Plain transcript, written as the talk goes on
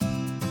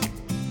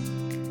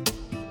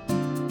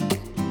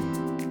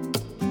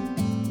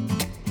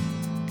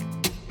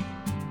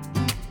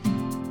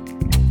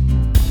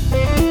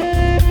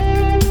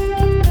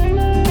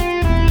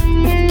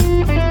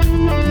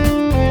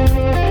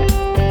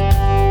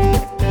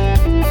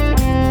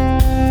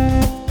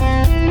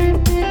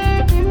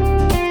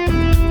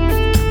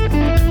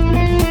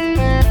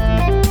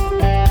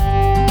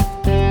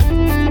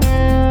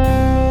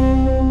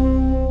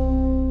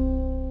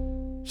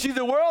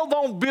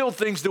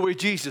way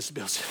Jesus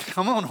builds it.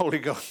 Come on, Holy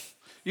Ghost.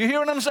 You hear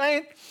what I'm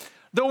saying?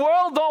 The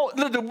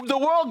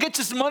world gets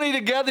its money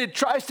together. It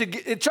tries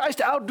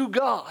to outdo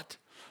God.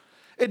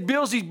 It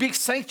builds these big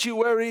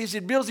sanctuaries.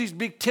 It builds these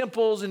big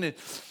temples.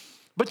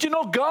 But you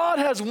know, God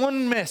has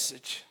one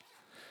message.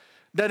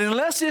 That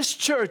unless His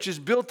church is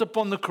built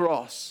upon the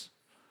cross,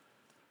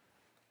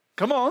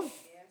 come on,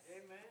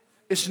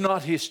 it's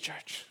not His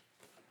church.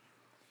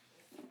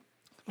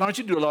 Why don't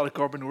you do a lot of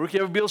carpentry work? You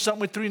ever build something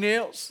with 3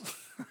 nails?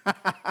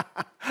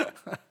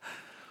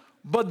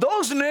 But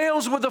those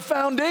nails were the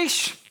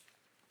foundation.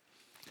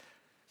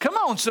 Come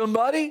on,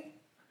 somebody.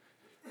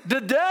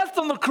 The death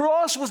on the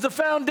cross was the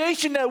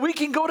foundation that we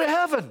can go to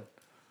heaven.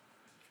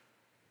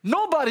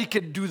 Nobody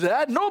can do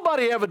that.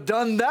 Nobody ever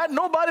done that.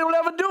 Nobody will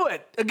ever do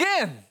it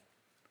again.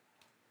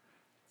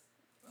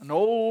 An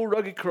old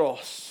rugged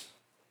cross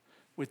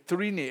with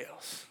 3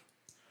 nails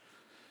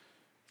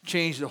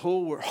changed the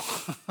whole world.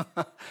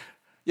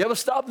 You ever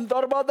stopped and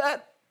thought about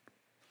that?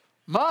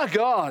 My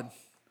God.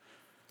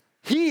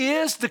 He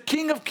is the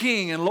King of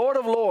Kings and Lord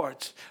of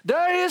Lords.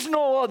 There is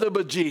no other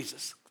but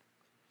Jesus.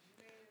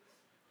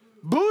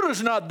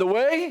 Buddha's not the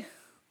way.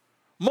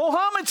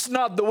 Mohammed's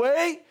not the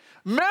way.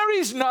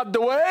 Mary's not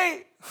the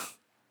way.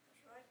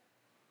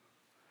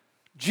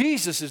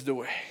 Jesus is the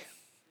way.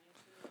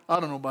 I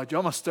don't know about you.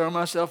 I'm going to stir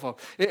myself up.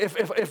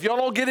 If y'all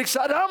don't get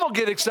excited, I'm going to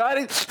get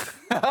excited.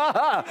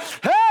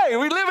 Hey,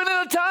 we're living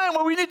in a time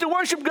where we need to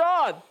worship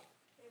God.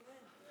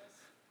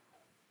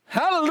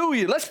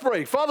 Hallelujah. Let's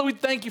pray. Father, we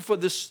thank you for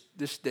this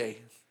day.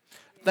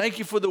 Thank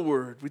you for the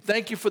word. We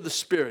thank you for the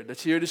Spirit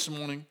that's here this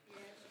morning.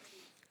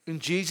 In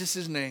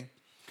Jesus' name.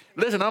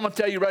 Listen, I'm going to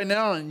tell you right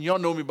now, and y'all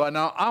know me by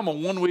now, I'm a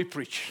one-way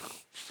preacher.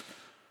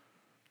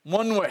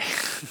 One way.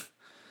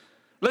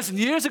 Listen,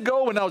 years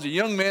ago when I was a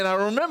young man, I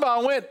remember I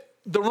went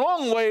the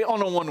wrong way on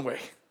a one-way.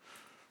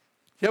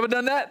 You ever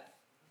done that?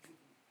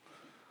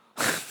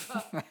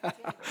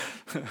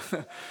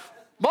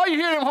 Boy, you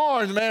hear them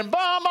horns, man.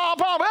 Bum, bum,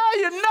 bum. Hey,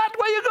 you're not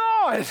where you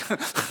going.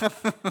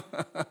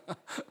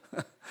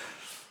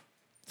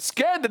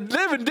 Scared to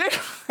live in there.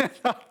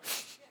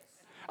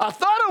 I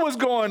thought I was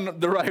going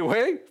the right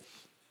way.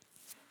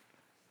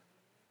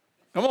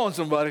 Come on,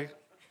 somebody.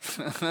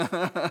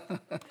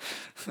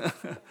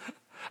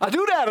 I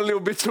do that a little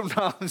bit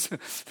sometimes.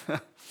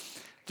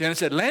 Janet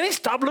said, Lenny,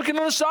 stop looking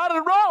on the side of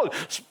the road.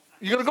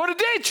 You're going to go to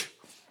the ditch.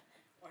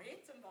 Or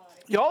hit somebody.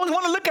 You always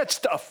want to look at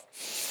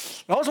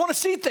stuff. You always want to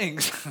see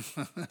things.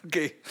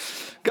 Okay.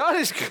 God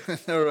is good.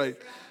 All right.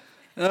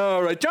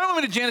 All right. Turn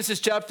with me to Genesis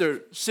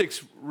chapter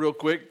 6 real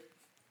quick.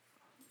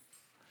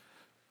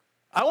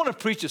 I want to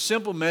preach a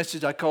simple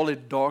message. I call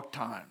it dark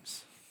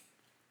times.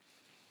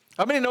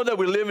 How many know that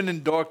we're living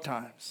in dark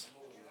times?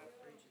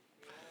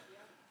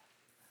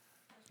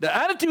 The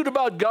attitude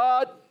about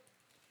God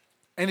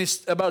and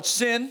it's about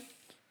sin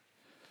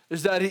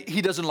is that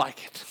he doesn't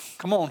like it.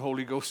 Come on,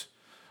 Holy Ghost.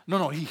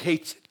 No, he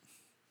hates it.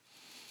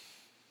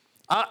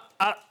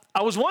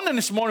 I was wondering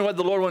this morning what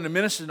the Lord wanted to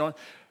minister on.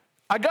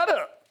 I got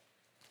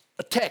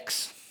a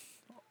text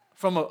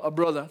from a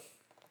brother.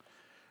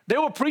 They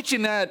were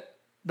preaching at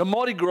the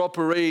Mardi Gras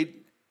parade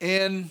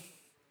in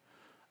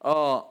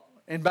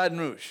Baton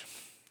Rouge.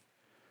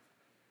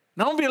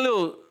 Now I'm going to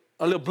be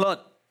a little blunt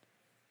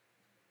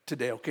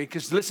today, okay?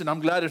 Because listen, I'm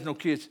glad there's no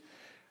kids.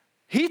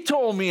 He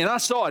told me, and I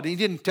saw it. He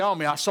didn't tell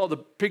me. I saw the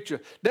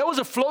picture. There was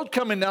a float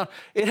coming down.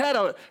 It had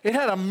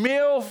a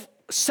male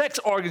sex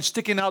organ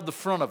sticking out the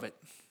front of it.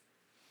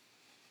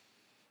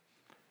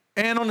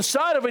 And on the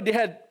side of it, they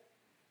had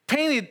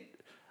painted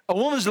a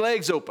woman's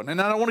legs open. And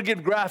I don't want to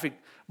get graphic,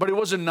 but it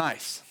wasn't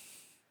nice.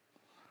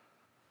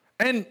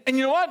 And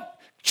you know what?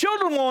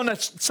 Children were on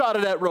that side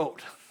of that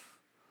road.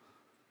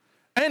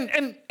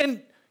 And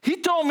he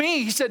told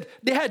me, he said,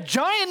 they had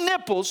giant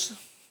nipples.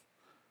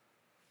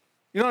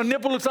 You know, a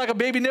nipple looks like a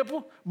baby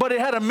nipple, but it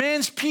had a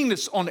man's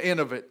penis on the end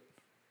of it.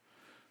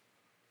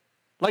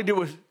 Like there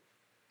was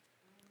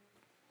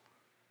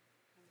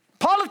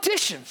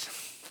politicians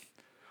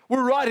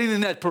were riding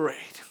in that parade.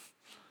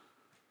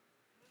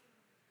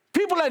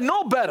 People that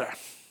know better,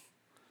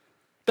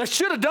 that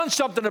should have done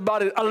something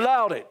about it,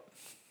 allowed it.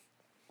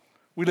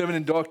 We're living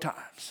in dark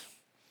times.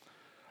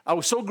 I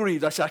was so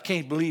grieved. I said, I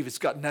can't believe it's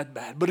gotten that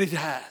bad, but it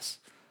has.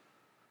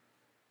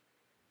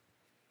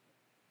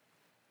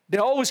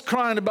 They're always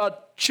crying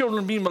about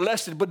children being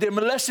molested, but they're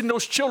molesting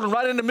those children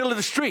right in the middle of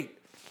the street.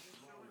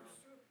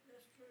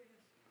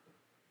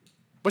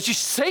 But see,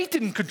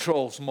 Satan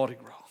controls Mardi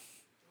Gras.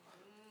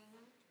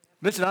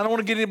 Listen, I don't want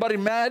to get anybody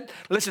mad.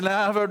 Listen,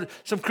 I've heard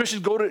some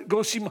Christians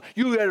go see.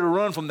 You got to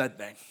run from that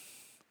thing.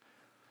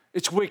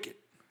 It's wicked.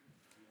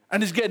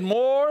 And it's getting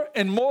more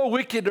and more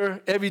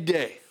wickeder every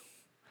day.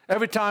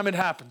 Every time it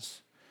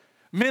happens.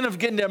 Men are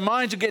getting, their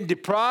minds are getting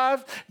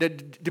depraved. They're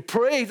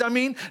depraved,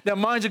 Their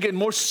minds are getting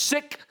more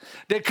sick.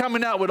 They're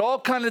coming out with all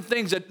kinds of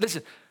things that,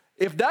 listen,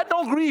 if that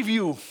don't grieve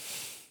you,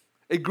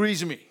 it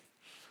grieves me.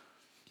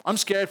 I'm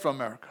scared for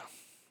America.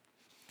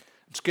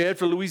 I'm scared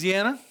for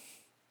Louisiana.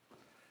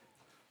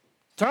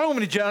 Turn with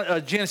me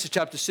to Genesis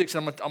chapter 6,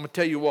 and I'm going to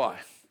tell you why.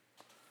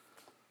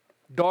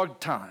 Dark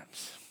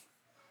times.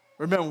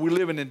 Remember, we're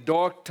living in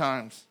dark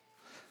times,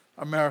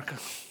 America.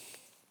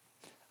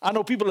 I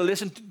know people are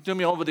listening to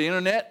me over the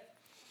internet,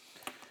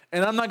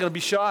 and I'm not going to be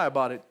shy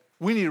about it.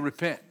 We need to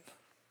repent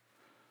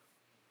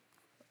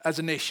as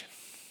a nation.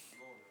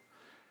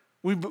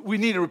 We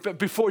need to repent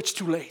before it's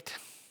too late,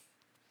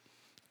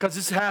 because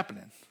it's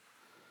happening.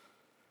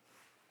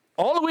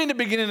 All the way in the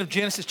beginning of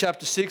Genesis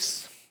chapter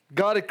 6,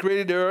 God had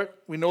created the earth.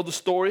 We know the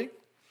story.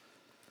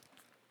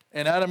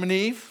 And Adam and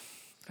Eve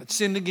had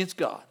sinned against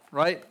God,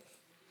 right?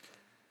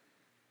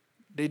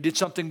 They did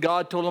something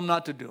God told them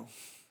not to do.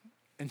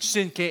 And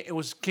sin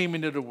came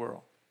into the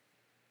world.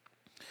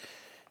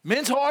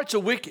 Men's hearts are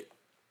wicked.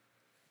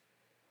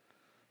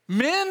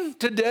 Men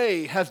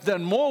today have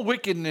done more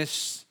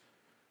wickedness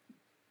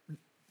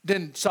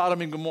than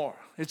Sodom and Gomorrah.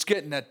 It's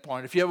getting that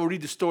point. If you ever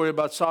read the story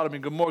about Sodom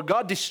and Gomorrah,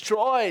 God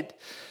destroyed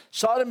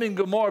Sodom and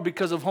Gomorrah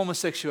because of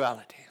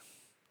homosexuality.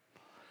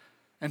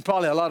 And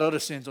probably a lot of other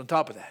sins on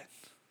top of that.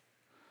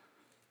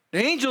 The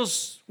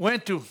angels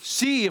went to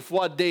see if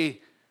what they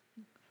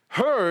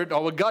heard,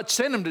 or what God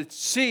sent them to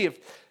see if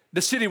the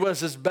city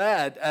was as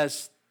bad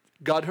as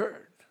God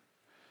heard.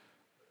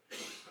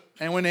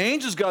 And when the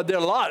angels got there,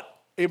 Lot,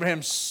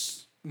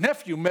 Abraham's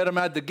nephew, met him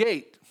at the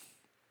gate.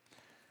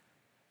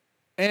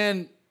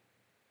 And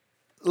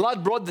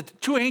Lot brought the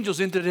two angels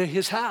into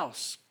his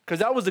house, because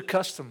that was the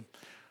custom.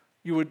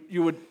 You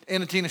would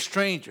entertain a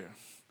stranger.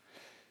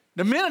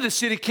 The men of the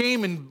city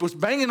came and was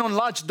banging on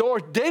Lot's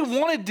door. They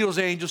wanted those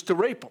angels to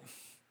rape him.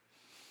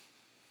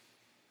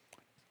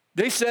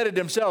 They said it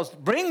themselves,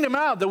 bring them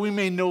out that we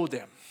may know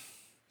them.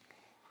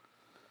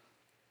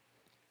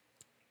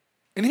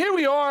 And here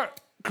we are,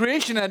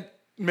 creation at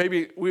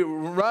maybe we were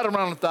right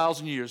around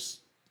 1,000 years.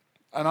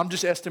 And I'm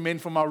just estimating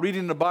from our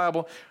reading the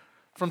Bible,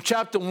 from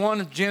chapter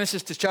 1 of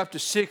Genesis to chapter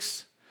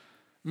 6,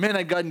 men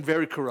had gotten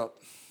very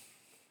corrupt.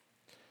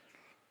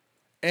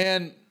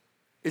 And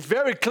it's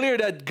very clear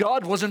that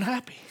God wasn't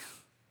happy.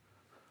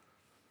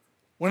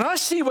 When I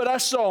see what I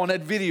saw on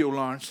that video,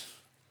 Lawrence,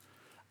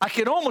 I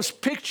can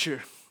almost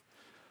picture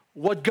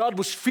what God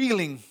was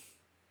feeling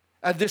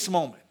at this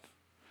moment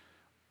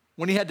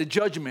when he had to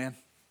judge man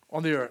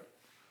on the earth.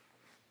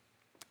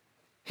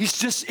 He's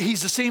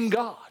the same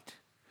God.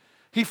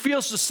 He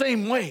feels the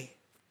same way.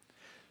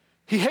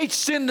 He hates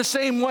sin the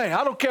same way.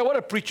 I don't care what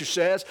a preacher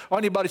says or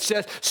anybody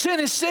says. Sin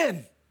is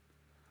sin.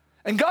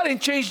 And God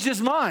ain't changed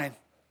his mind.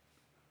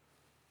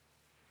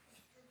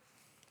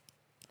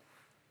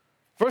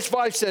 Verse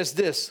 5 says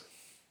this.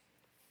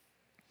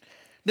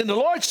 Then the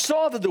Lord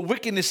saw that the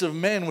wickedness of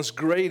man was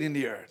great in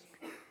the earth.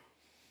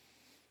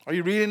 Are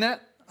you reading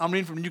that? I'm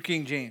reading from New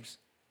King James.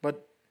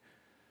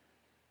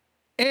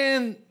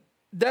 And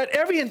that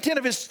every intent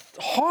of his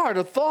heart,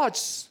 or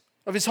thoughts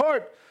of his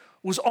heart,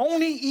 was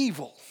only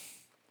evil.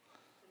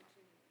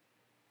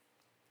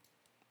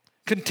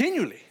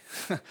 Continually.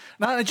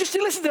 Now, just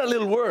listen to that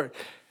little word.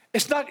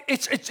 It's not.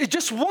 It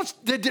just wants.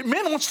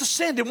 Man wants to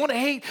sin. They want to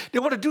hate. They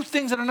want to do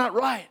things that are not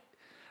right.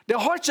 Their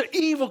hearts are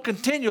evil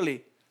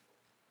continually.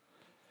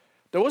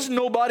 There was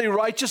nobody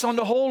righteous on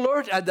the whole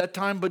earth at that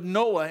time but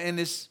Noah and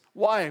his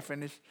wife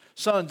and his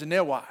sons and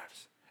their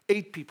wives.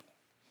 8 people.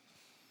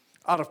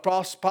 Out of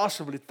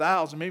possibly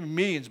thousands, maybe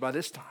millions by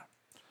this time.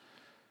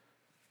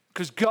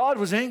 Because God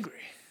was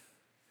angry.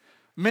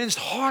 Men's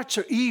hearts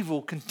are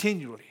evil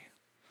continually.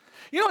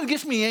 You know what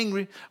gets me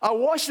angry? I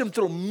watch them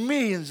throw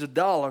millions of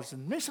dollars,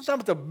 and maybe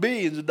sometimes the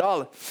billions of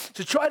dollars,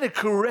 to try to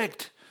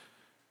correct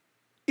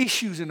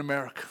issues in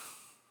America.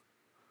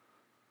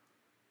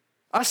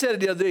 I said it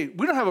the other day,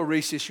 we don't have a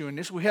race issue in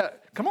this.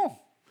 Come on.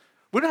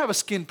 We don't have a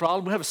skin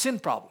problem, we have a sin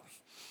problem.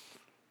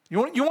 You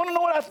want to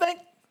know what I think?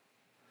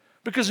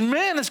 Because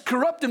man has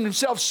corrupted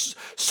themselves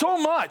so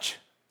much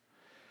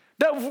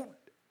that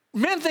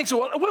men think,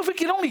 well, if we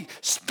can only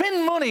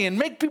spend money and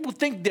make people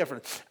think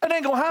different. It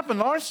ain't going to happen,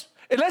 Lawrence.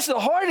 Unless the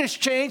heart is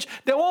changed,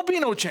 there won't be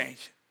no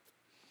change.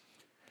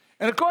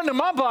 And according to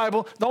my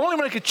Bible, the only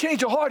one that can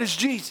change your heart is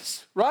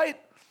Jesus, right?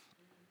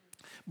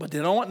 But they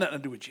don't want nothing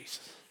to do with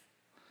Jesus.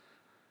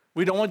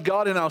 We don't want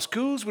God in our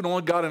schools. We don't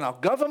want God in our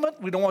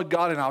government. We don't want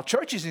God in our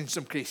churches in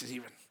some cases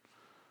even.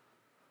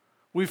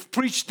 We've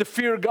preached the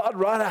fear of God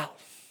right out.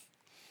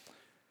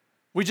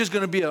 We're just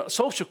going to be a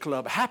social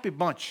club, a happy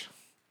bunch.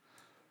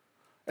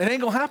 It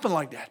ain't going to happen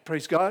like that,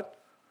 praise God.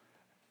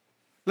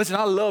 Listen,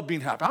 I love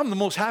being happy. I'm the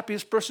most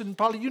happiest person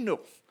probably you know.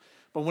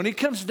 But when it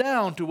comes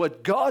down to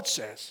what God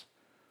says,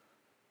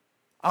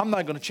 I'm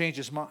not going to change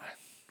his mind.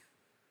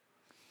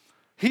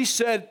 He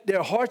said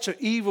their hearts are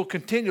evil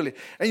continually.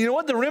 And you know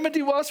what the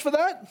remedy was for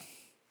that?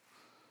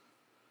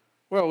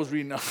 Well, I was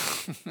reading now.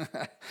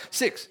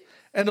 6.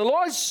 And the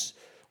Lord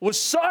was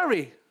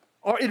sorry,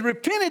 or it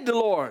repented the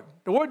Lord.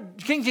 The word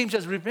King James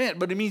says repent,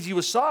 but it means he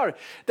was sorry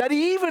that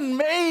he even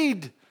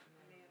made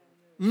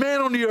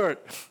man on the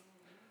earth.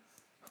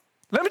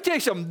 Let me tell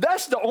you something.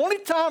 That's the only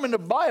time in the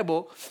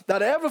Bible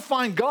that I ever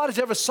find God is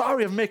ever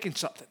sorry of making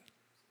something.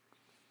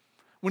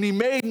 When he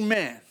made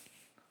man.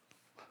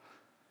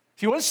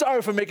 He wasn't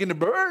sorry for making the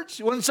birds.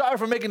 He wasn't sorry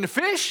for making the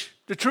fish,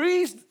 the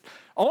trees. The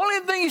only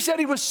thing he said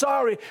he was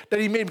sorry that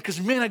he made because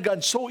men had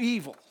gotten so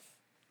evil.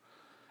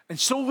 and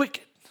so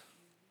wicked.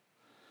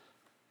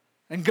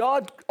 And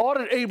God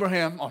ordered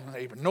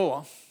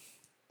Noah,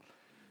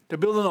 to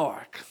build an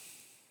ark.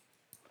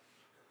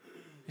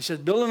 He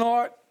said, build an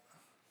ark.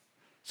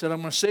 He said, I'm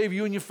going to save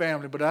you and your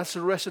family, but that's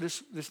the rest of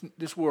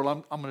this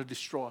world I'm going to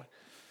destroy.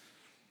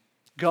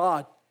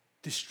 God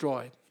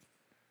destroyed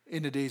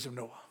in the days of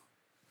Noah.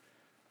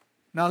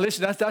 Now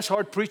listen, that's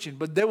hard preaching,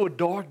 but there were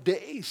dark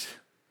days.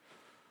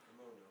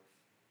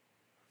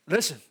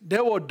 Listen,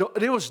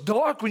 it was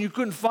dark when you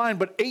couldn't find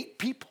but 8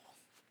 people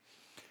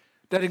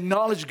that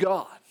acknowledged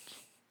God.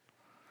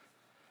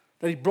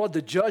 That he brought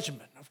the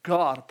judgment of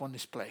God upon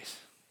this place.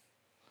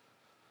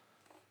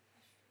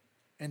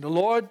 And the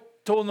Lord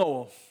told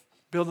Noah,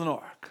 build an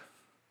ark.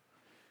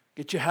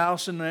 Get your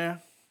house in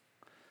there.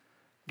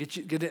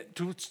 Get it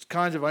 2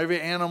 kinds of every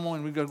animal,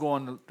 and we're going to go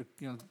on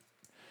the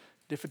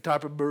different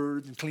type of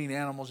birds and clean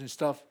animals and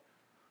stuff.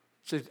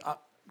 Said,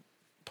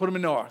 put them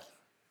in the ark.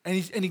 And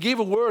he gave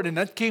a word, and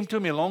that came to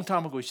me a long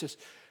time ago. He says,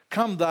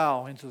 come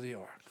thou into the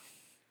ark.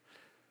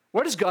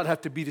 Where does God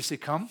have to be to say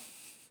come?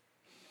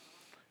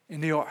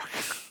 In the ark.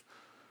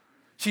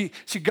 See,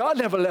 God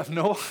never left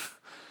Noah.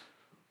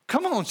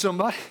 Come on,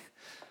 somebody.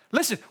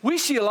 Listen, we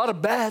see a lot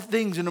of bad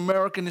things in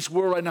America, in this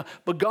world right now,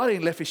 but God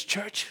ain't left his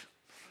church.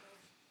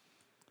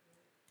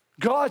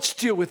 God's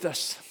still with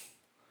us.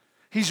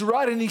 He's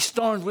riding these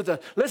storms with us.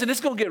 Listen,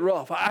 it's going to get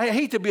rough. I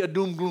hate to be a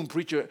doom gloom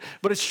preacher,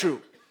 but it's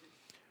true.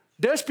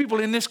 There's people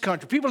in this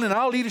country, people in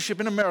our leadership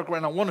in America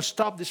right now want to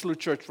stop this little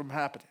church from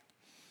happening.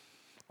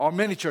 Or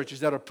many churches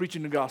that are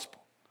preaching the gospel.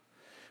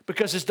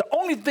 Because it's the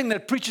only thing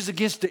that preaches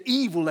against the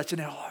evil that's in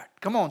their heart.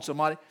 Come on,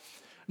 somebody.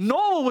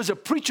 Noah was a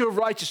preacher of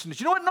righteousness.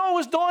 You know what Noah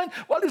was doing?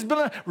 Well, there's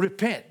been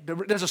repent.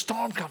 There's a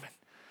storm coming.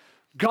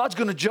 God's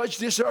going to judge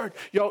this earth.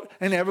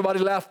 And everybody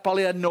laughed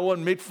probably at Noah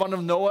and made fun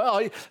of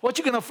Noah. Oh, what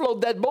you going to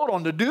float that boat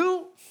on, the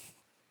dew?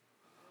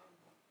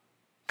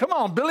 Come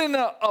on, building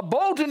a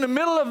boat in the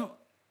middle of...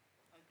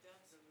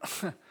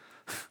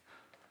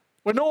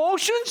 with no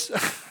oceans?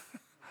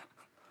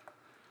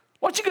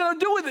 What you going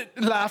to do with it?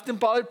 Laughed and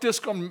probably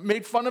just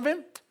made fun of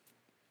him.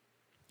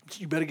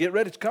 You better get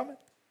ready. It's coming.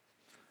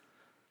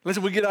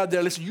 Listen, we get out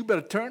there. Listen, you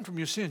better turn from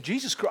your sin.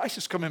 Jesus Christ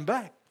is coming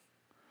back.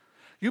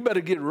 You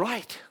better get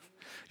right.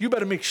 You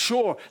better make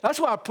sure. That's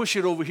why I push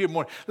it over here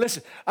more.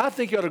 Listen, I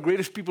think you're the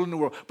greatest people in the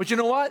world. But you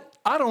know what?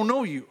 I don't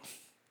know you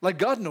like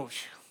God knows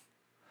you.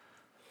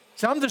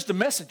 See, I'm just the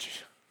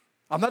message.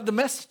 I'm not the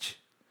message.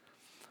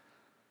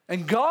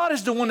 And God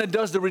is the one that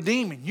does the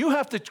redeeming. You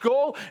have to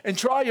go and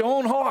try your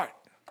own heart.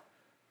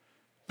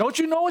 Don't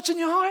you know what's in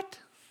your heart?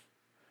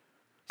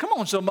 Come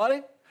on,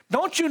 somebody.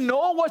 Don't you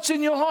know what's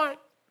in your heart?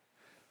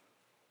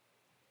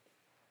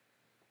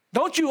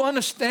 Don't you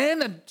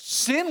understand that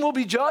sin will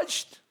be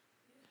judged?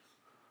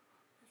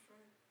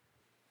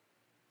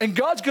 And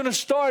God's going to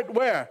start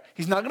where?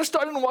 He's not going to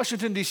start in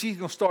Washington, D.C. He's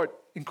going to start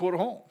in Court of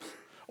Homes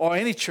or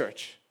any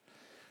church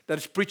that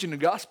is preaching the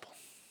gospel.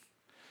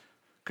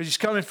 Because he's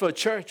coming for a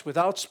church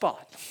without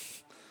spot,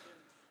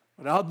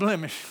 without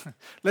blemish.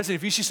 Listen,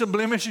 if you see some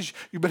blemishes,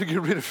 you better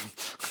get rid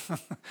of them.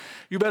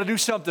 You better do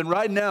something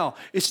right now.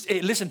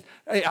 Listen,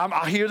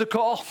 I hear the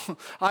call.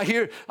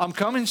 I'm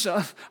coming,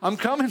 son. I'm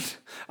coming.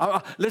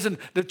 Listen,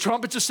 the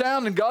trumpets are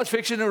sounding. God's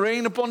fixing to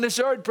rain upon this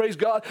earth. Praise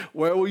God.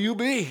 Where will you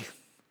be?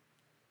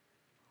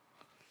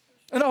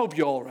 And I hope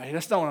you're all right.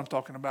 That's not what I'm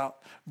talking about.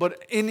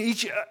 But in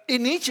each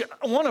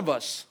one of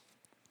us,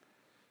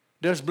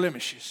 there's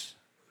blemishes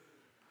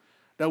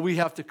that we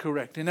have to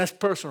correct. And that's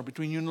personal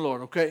between you and the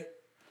Lord, okay?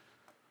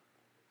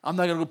 I'm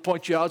not going to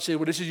point you out and say,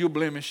 well, this is your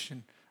blemish,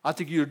 and I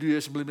think you'll do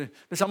this. And listen,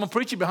 I'm going to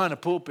preach you behind the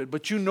pulpit,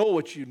 but you know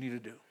what you need to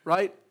do,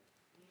 right?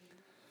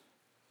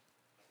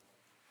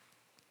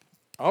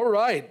 All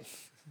right.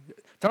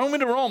 Turn me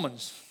to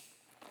Romans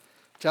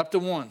chapter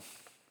 1.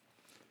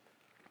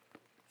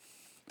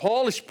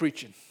 Paul is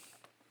preaching,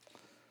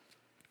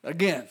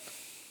 again,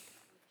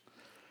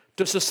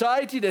 to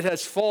society that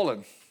has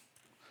fallen.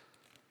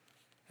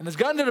 And it's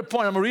gotten to the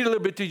point, I'm going to read a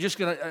little bit to you,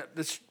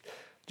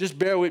 just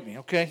bear with me,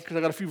 okay? Because I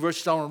got a few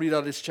verses I want to read out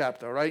of this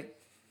chapter, all right?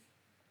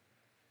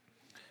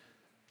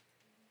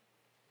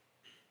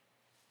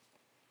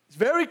 It's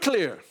very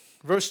clear,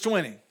 verse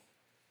 20.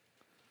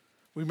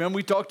 Remember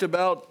we talked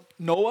about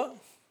Noah,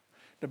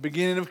 the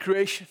beginning of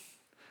creation,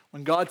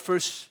 when God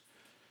first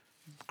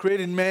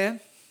created man.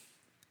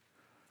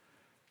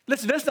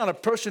 Listen, there's not a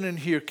person in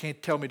here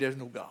can't tell me there's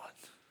no God.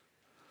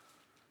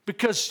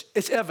 Because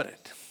it's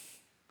evident.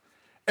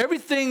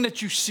 Everything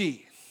that you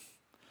see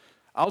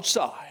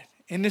outside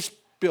in this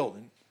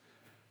building,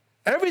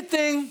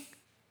 everything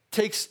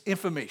takes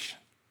information.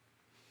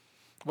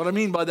 What I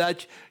mean by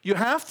that, you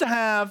have to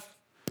have,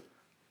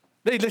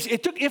 listen,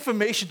 it took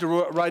information to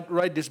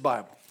write this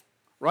Bible,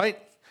 right?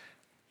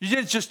 You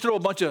didn't just throw a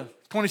bunch of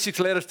 26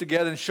 letters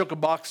together and shook a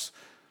box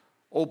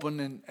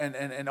open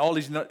and all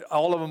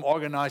of them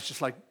organized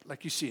just like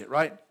you see it,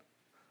 right?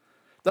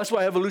 That's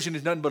why evolution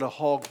is nothing but a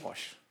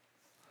hogwash.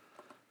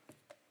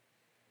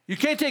 You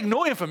can't take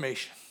no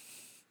information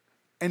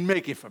and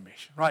make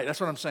information, right? That's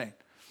what I'm saying.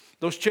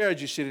 Those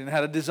chairs you sit in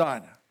had a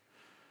designer.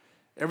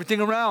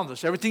 Everything around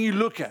us, everything you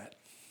look at,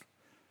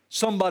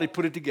 somebody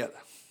put it together,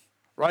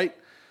 right?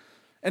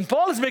 And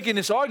Paul is making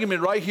this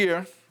argument right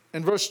here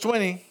in verse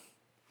 20.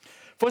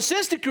 For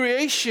since the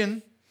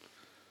creation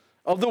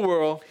of the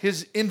world,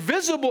 his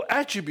invisible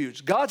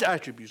attributes,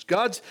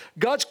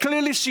 God's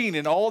clearly seen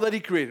in all that he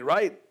created,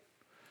 right?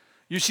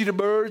 You see the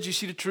birds, you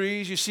see the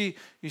trees, you see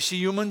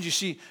humans, you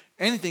see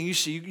anything you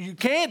see. You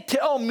can't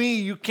tell me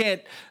you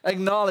can't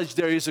acknowledge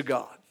there is a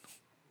God.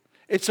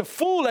 It's a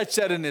fool that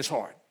said in his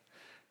heart,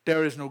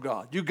 there is no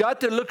God. You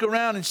got to look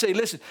around and say,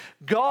 listen,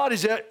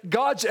 God's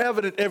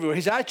evident everywhere.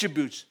 His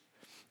attributes.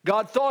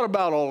 God thought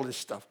about all this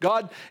stuff.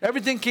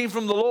 Everything came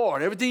from the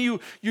Lord. Everything you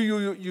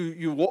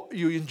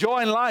enjoy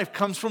in life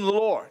comes from the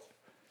Lord.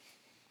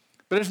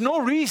 But there's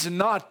no reason,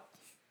 not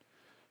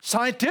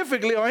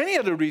scientifically or any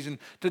other reason,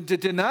 to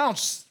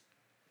denounce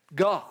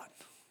God,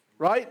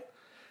 right?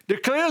 They're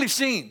clearly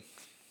seen.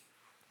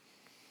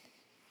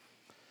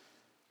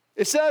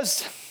 It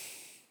says,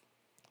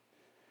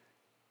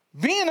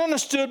 being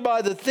understood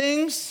by the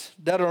things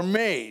that are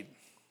made,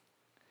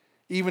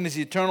 even his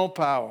eternal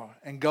power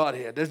and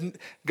Godhead.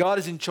 God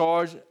is in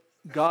charge.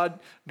 God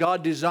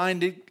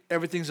designed it.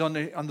 Everything's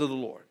under the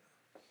Lord.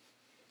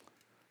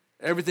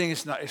 Everything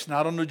is not. It's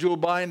not on the Joe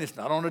Biden. It's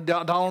not on the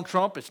Donald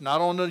Trump. It's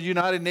not on the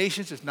United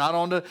Nations. It's not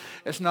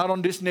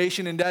on this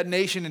nation and that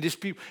nation and this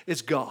people.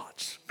 It's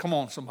God's. Come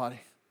on, somebody.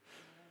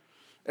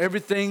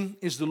 Everything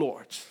is the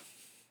Lord's.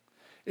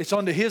 It's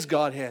under his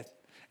Godhead.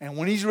 And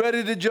when he's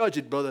ready to judge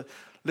it, brother,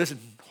 listen,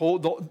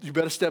 you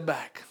better step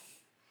back.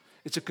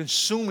 It's a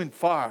consuming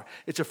fire.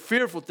 It's a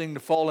fearful thing to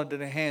fall into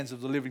the hands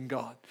of the living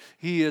God.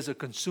 He is a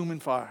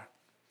consuming fire.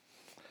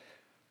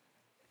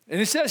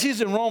 And it says he's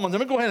in Romans. Let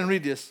me go ahead and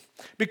read this.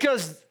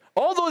 Because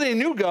although they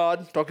knew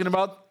God, talking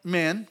about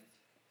men,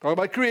 talking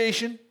about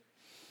creation,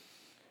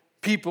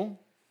 people,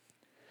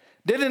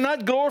 they did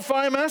not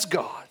glorify him as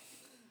God.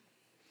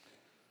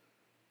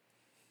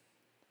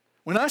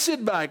 When I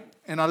sit back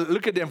and I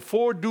look at them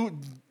four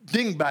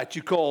dingbats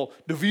you call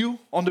The View,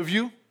 on The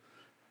View,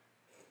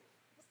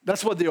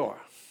 that's what they are.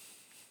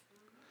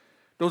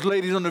 Those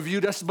ladies on The View,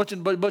 that's a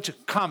bunch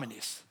of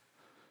communists.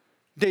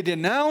 They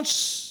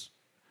denounce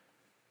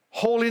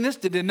holiness.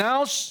 They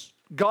denounce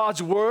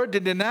God's word.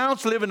 They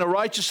denounce living a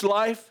righteous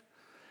life.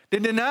 They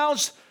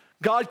denounce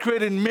God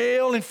created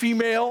male and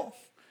female.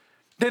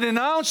 They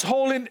denounce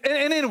holiness.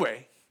 And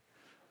anyway,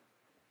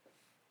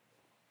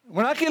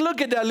 when I can look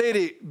at that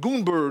lady,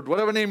 Goonbird,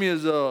 whatever her name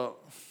is, the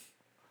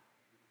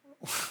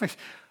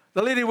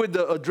lady with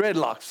the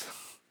dreadlocks.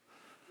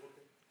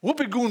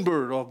 Whoopi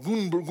Goonbird, or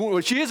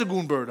Goonbird, she is a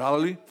Goonbird,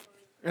 hallelujah.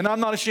 And I'm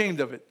not ashamed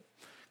of it,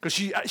 because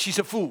she's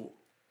a fool.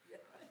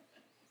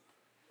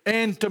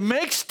 And to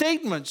make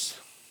statements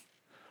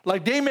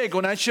like they make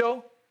on that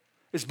show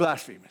is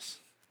blasphemous.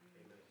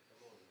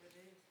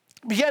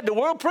 But yet the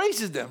world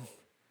praises them.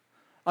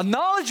 A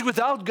knowledge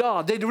without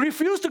God. They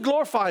refuse to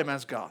glorify him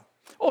as God.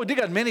 Oh, they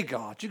got many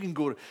gods. You can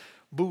go to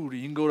Buddha,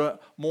 you can go to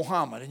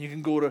Muhammad, and you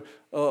can go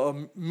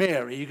to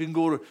Mary, you can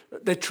go to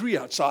that tree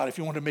outside if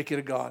you want to make it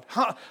a god.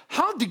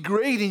 How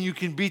degrading you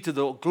can be to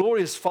the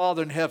glorious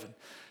Father in heaven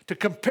to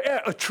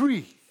compare a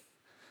tree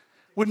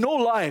with no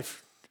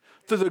life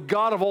to the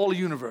God of all the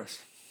universe.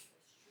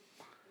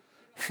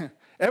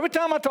 Every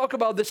time I talk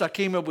about this, I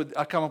come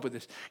up with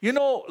this. You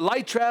know,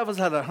 light travels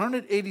at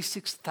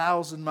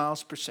 186,000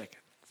 miles per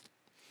second.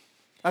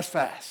 That's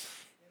fast.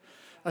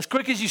 As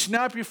quick as you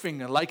snap your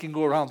finger, light can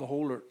go around the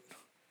whole earth.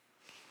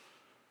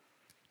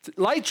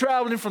 Light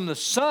traveling from the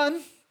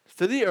sun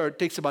to the earth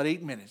takes about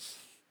 8 minutes.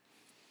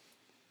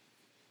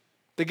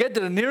 To get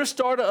to the nearest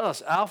star to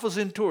us, Alpha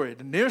Centauri,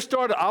 the nearest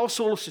star to our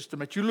solar system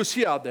that you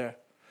see out there,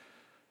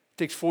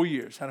 takes 4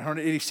 years at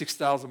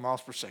 186,000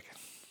 miles per second.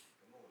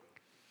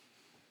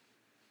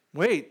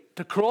 Wait,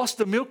 to cross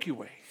the Milky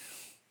Way,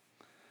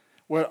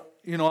 where,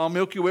 our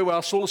Milky Way, where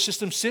our solar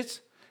system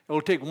sits, it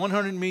will take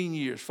 100 million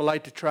years for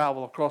light to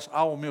travel across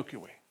our Milky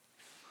Way.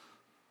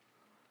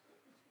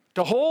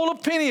 To hold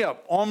a penny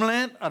up on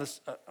land,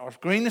 or a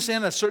grain of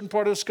sand at a certain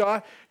part of the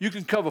sky, you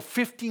can cover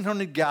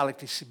 1,500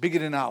 galaxies bigger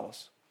than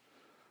ours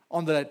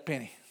under that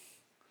penny.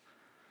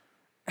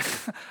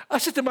 I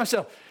said to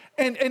myself,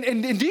 and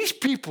these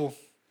people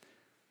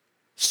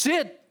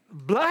sit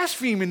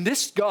blaspheming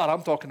this God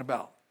I'm talking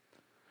about.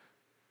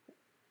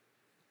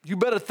 You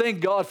better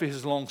thank God for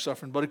his long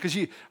suffering, buddy, because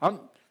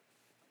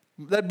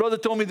that brother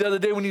told me the other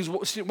day when he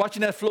was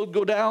watching that float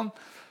go down,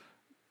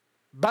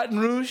 Baton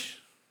Rouge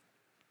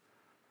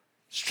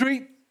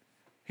Street,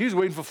 he was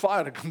waiting for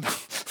fire to come down.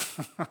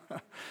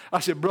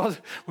 I said, brother,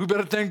 we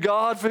better thank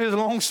God for his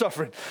long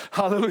suffering.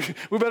 Hallelujah.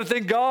 We better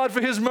thank God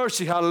for his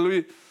mercy.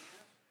 Hallelujah.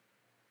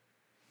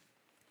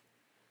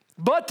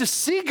 But to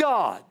see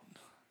God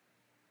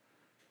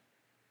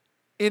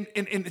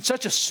in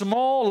such a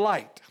small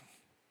light,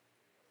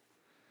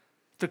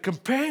 to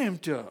compare him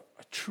to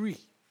a tree.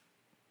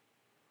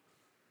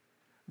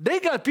 They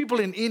got people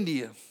in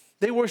India,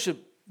 they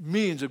worship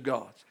millions of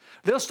gods.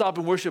 They'll stop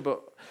and worship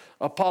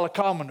a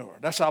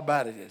Palakamanur. That's how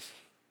bad it is.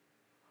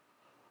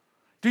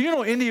 Do you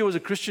know India was a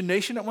Christian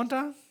nation at one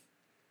time?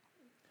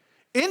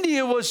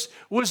 India was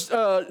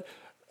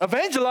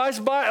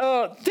evangelized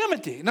by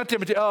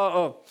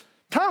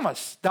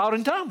Thomas,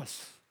 Doubting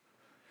Thomas.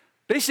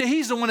 They say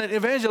he's the one that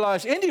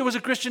evangelized. India was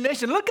a Christian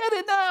nation. Look at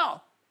it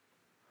now.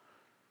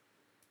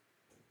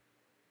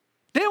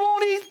 They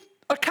won't eat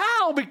a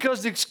cow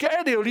because they're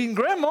scared they'll eat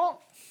grandma.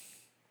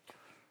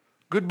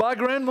 Goodbye,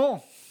 grandma.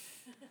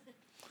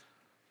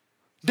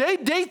 They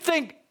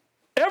think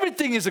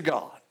everything is a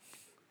god.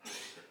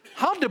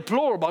 How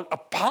deplorable. A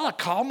pile of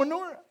cow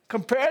manure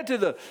compared to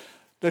the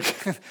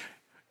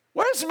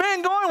where's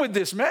man going with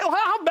this, man?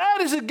 How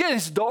bad is it getting?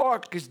 It's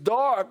dark. It's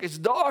dark. It's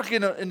dark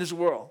in this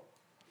world.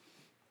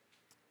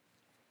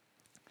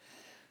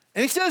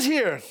 And he says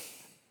here,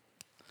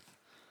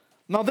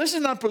 now this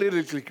is not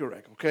politically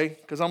correct, okay?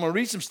 Because I'm going to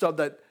read some stuff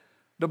that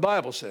the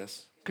Bible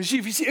says. Because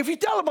if you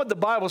tell them what the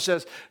Bible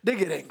says, they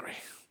get angry.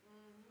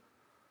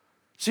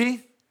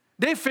 See?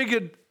 They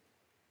figured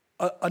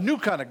a new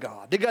kind of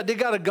God. They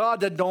got a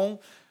God that don't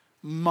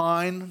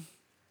mind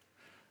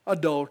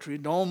adultery,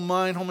 don't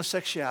mind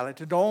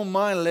homosexuality, don't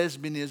mind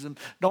lesbianism,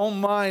 don't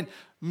mind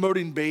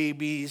murdering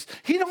babies.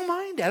 He don't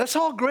mind that. That's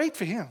all great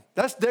for him.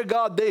 That's their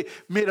God they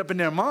made up in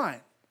their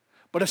mind.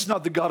 But it's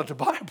not the God of the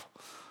Bible.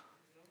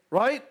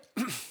 Right?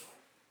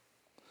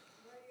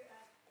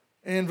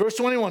 In verse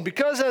 21,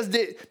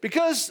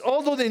 because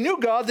although they knew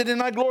God, they did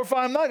not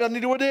glorify him not God,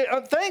 neither were they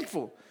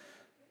unthankful.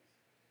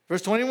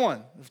 Verse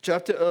 21,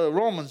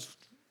 Romans,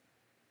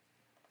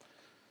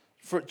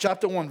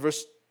 chapter 1,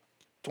 verse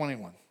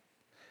 21.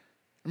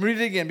 Let me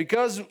read it again.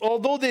 Because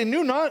although they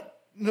knew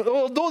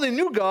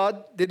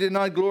God, they did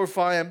not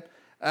glorify him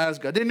as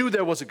God. They knew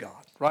there was a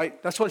God,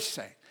 right? That's what he's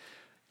saying.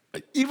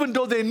 Even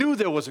though they knew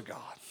there was a God,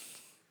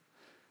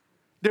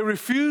 they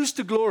refused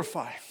to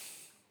glorify him.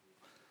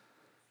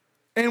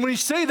 And when you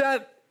say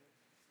that,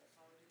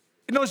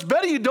 it's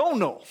better you don't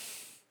know,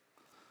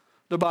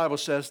 the Bible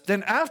says,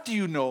 than after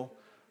you know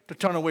to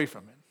turn away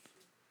from it.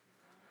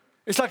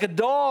 It's like a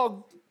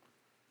dog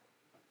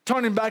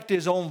turning back to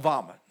his own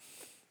vomit.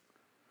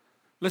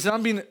 Listen,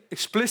 I'm being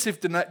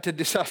explicit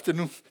this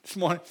afternoon, this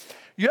morning.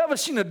 You ever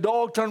seen a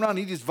dog turn around and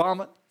eat his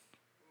vomit?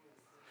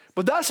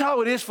 But that's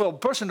how it is for a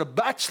person to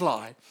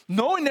backslide,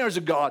 knowing there's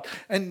a God,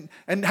 and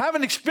have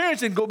an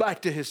experience and go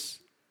back to his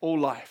old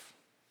life.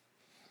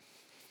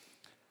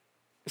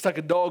 It's like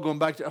a dog going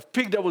back to a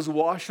pig that was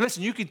washed.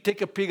 Listen, you can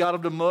take a pig out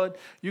of the mud.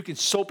 You can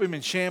soap him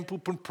in shampoo,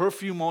 put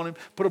perfume on him,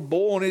 put a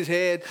bowl on his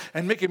head,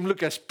 and make him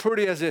look as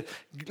pretty as it.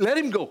 Let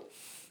him go.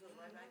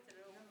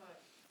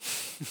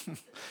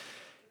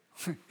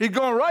 He's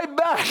going right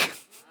back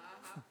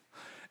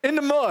in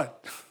the mud.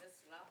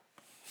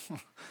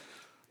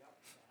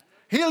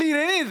 He'll eat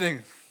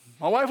anything.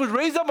 My wife was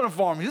raised up on a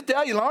farm. He'll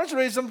tell you, Lawrence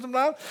raised something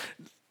down.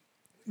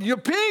 Your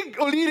pig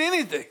will eat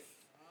anything.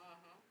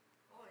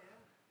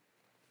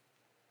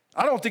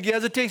 I don't think he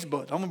has a taste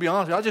bud. I'm going to be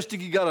honest with you. I just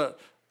think he got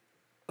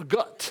a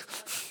gut.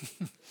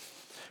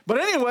 But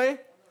anyway,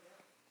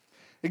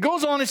 it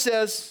goes on, it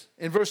says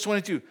in verse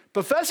 22,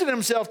 professing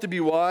himself to be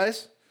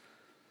wise.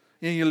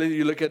 And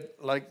you look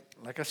at, like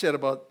I said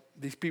about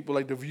these people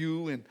like The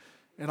View and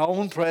our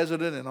own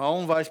president and our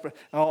own vice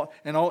president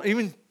and all,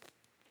 even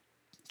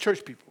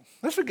church people.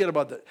 Let's forget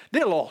about that.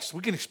 They're lost.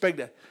 We can expect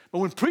that. But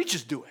when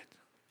preachers do it,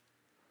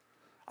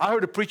 I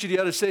heard a preacher the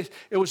other day say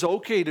it was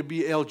okay to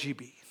be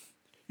LGBT.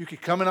 You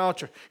could come in our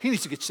church. He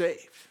needs to get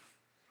saved.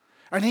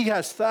 And he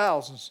has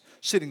thousands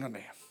sitting on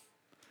there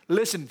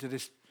listening to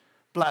this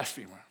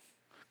blasphemer,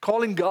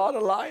 calling God a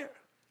liar.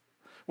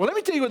 Well, let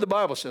me tell you what the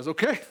Bible says,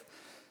 okay?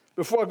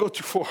 Before I go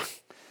too far.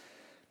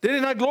 They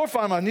did not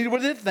glorify him, neither were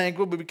they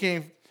thankful, but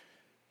became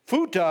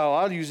futile,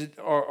 I'll use it,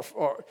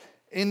 or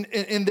in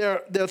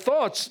their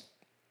thoughts,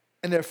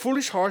 and their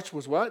foolish hearts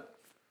was what?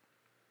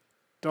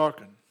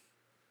 Darkened.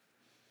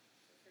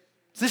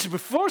 This is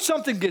before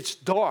something gets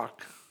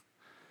dark,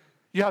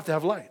 you have to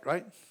have light,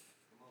 right?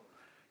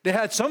 They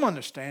had some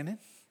understanding.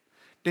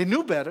 They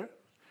knew better.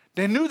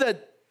 They knew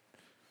that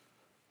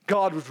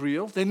God was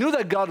real. They knew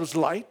that God was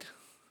light,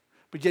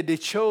 but yet they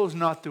chose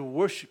not to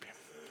worship him.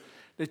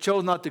 They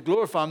chose not to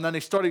glorify him. Then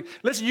they started,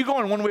 listen, you're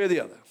going one way or the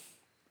other.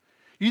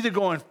 You're either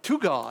going to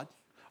God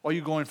or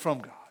you're going from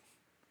God.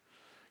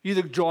 You're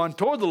either drawing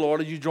toward the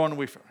Lord or you're drawing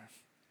away from him.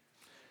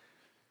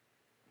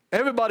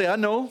 Everybody I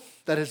know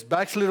that has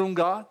backslidden on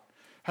God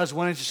has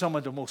went into some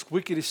of the most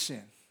wickedest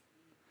sin.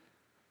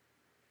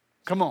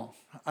 Come on.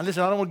 And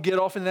listen, I don't want to get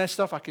off into that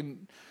stuff.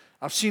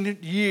 I've seen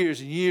it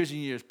years and years and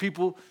years.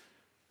 People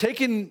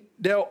leaving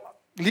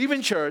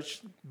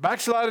church,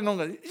 backsliding on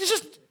God. It's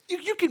just,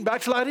 you can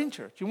backslide in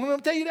church. You want me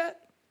to tell you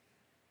that?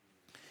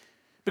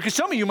 Because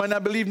some of you might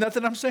not believe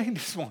nothing I'm saying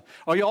this morning.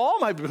 Or you all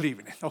might be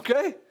believing it,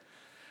 okay?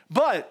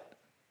 But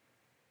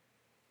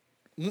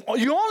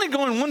you're only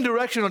going one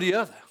direction or the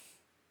other.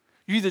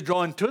 You're either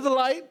drawing to the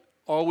light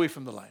or away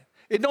from the light.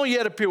 It don't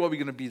yet appear what we're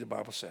going to be, the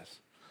Bible says.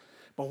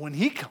 But when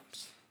he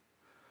comes,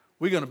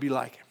 we're going to be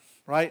like him,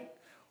 right?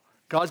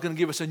 God's going to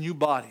give us a new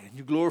body, a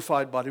new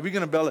glorified body. We're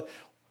going to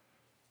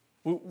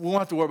we won't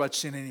have to worry about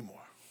sin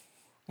anymore.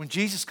 When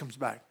Jesus comes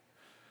back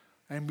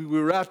and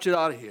we're raptured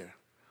out of here,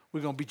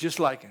 we're going to be just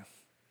like him.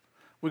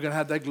 we're going to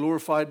have that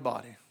glorified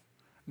body.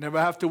 Never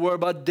have to worry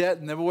about death,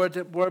 never worry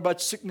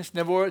about sickness,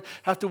 never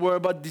have to worry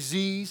about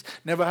disease,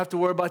 never have to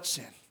worry about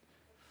sin.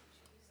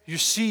 You're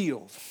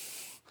sealed.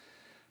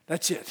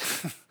 That's it.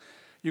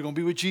 You're going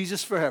to be with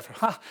Jesus forever.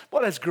 Huh?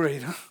 Well, that's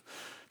great. Huh?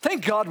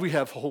 Thank God we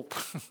have hope.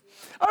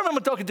 I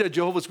remember talking to a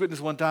Jehovah's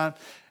Witness one time,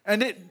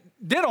 and they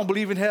don't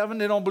believe in heaven.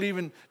 They don't believe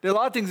in, there are a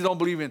lot of things they don't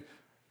believe in.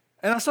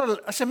 And I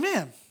said,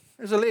 man,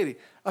 there's a lady.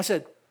 I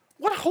said,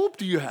 what hope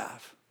do you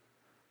have?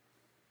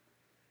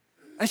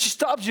 And she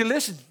stops, you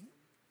listen.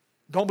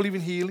 Don't believe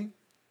in healing.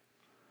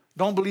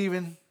 Don't believe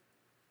in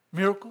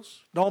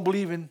miracles. Don't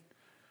believe in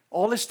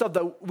all this stuff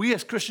that we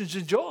as Christians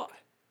enjoy.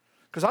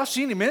 Because I've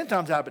seen it many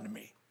times happen to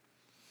me.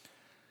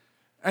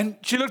 And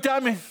she looked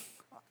at me.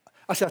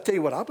 I said, I'll tell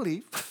you what I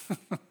believe.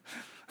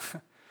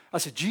 I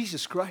said,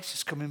 Jesus Christ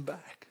is coming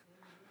back.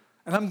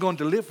 And I'm going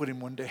to live with him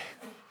one day.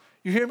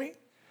 You hear me?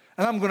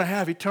 And I'm going to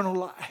have eternal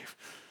life.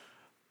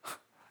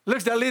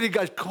 Looks, that lady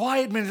got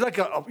quiet, man. It's like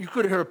you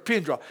could have heard a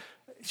pin drop.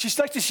 She's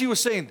like she was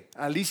saying,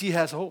 at least he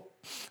has hope.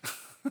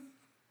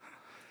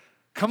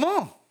 Come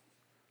on.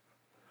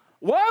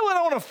 Why would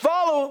I want to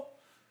follow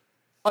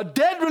a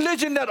dead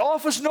religion that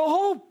offers no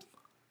hope?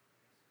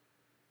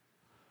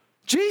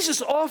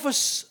 Jesus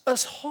offers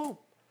us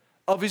hope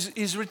of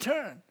his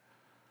return.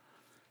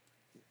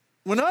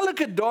 When I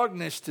look at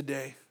darkness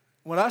today,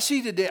 what I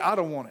see today, I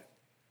don't want it.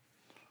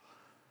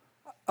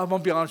 I'm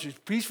going to be honest with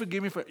you. Please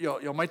forgive me for,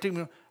 y'all might take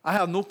me, I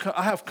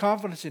have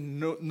confidence in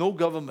no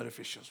government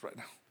officials right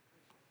now.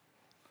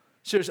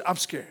 Seriously, I'm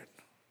scared.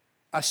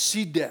 I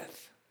see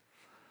death.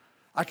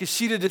 I can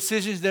see the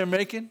decisions they're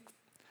making.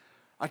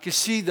 I can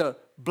see the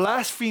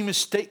blasphemous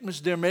statements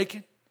they're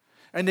making.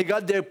 And they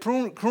got their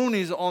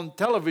cronies on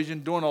television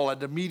doing all that,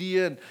 the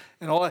media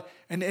and all that.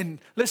 And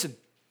listen,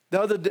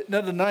 the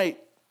other night,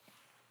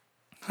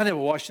 I never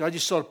watched it. I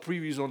just saw the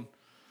previews on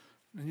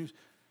the news.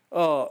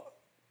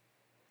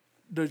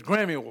 The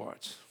Grammy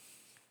Awards.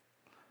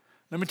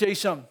 Let me tell you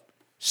something.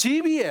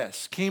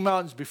 CBS came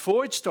out and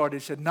before it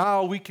started, said,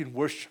 now we can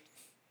worship.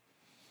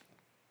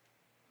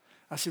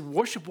 I said,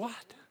 worship what?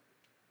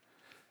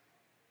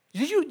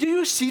 Do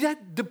you see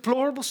that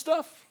deplorable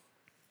stuff?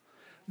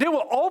 They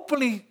were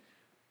openly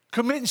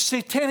committing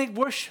satanic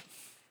worship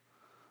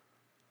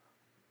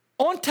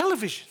on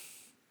television.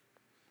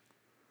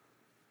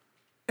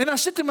 And I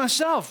said to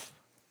myself,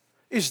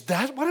 is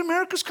that what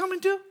America's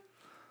coming to?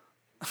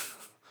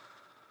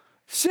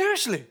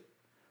 Seriously.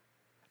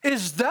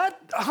 Is that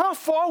how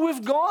far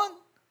we've gone?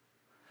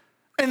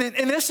 And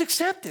it's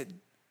accepted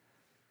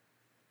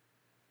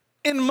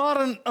in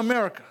modern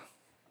America.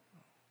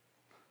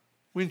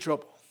 We're in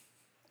trouble.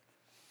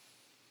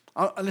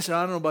 Listen,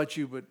 I don't know about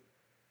you, but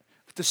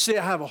to say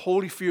I have a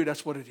holy fear,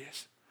 that's what it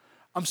is.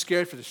 I'm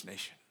scared for this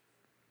nation.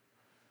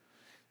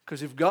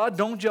 Because if God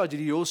don't judge it,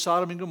 he owes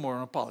Sodom and Gomorrah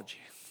an apology.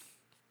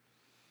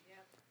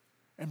 Yep.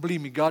 And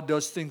believe me, God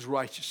does things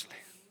righteously.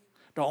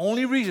 The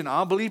only reason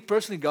I believe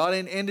personally God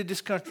ain't ended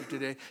this country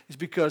today is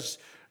because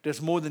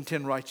there's more than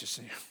 10 righteous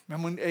in here.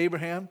 Remember when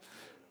Abraham,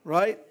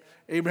 right?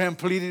 Abraham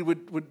pleaded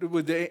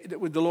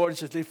with the Lord and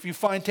said, if you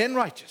find 10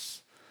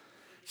 righteous,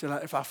 he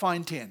said, if I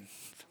find 10,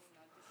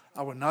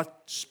 I will not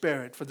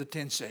spare it for the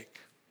 10's sake.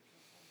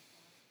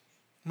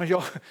 Man,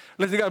 y'all,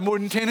 they got more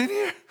than 10 in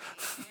here.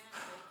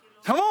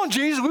 Come on,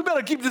 Jesus, we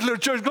better keep this little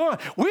church going.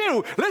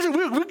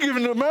 We're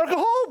giving America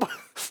hope.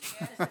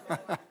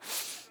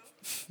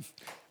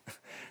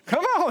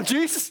 Come on,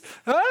 Jesus.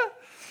 Huh?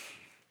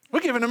 We're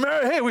giving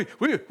America, hey,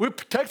 we're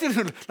protecting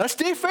it. Let's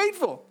stay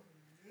faithful.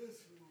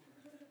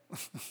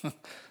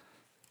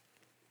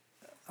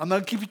 I'm not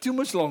going to keep you too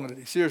much longer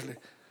today, seriously.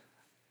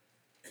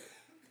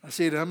 I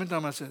say that, how many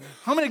times I said that?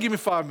 How many give me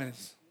 5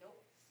 minutes?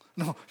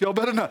 No, y'all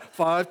better not.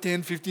 5,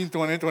 10, 15,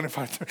 20,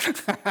 25,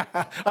 30.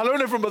 I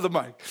learned it from Brother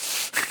Mike.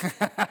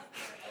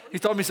 He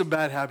taught me some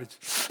bad habits.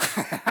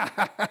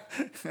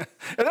 And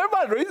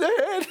everybody raised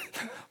their hand.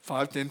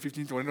 5, 10,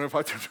 15, 20,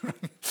 25, 30.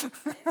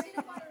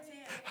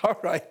 All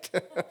right.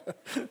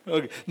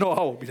 Okay. No, I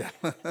won't be that.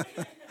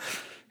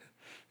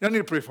 Y'all need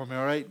to pray for me,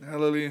 all right?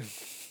 Hallelujah.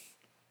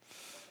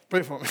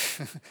 Pray for me.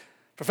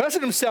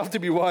 Professing himself to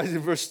be wise in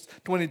verse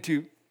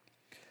 22,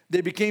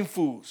 they became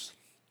fools,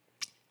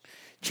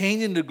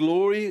 changing the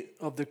glory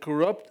of the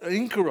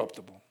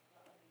incorruptible,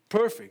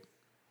 perfect,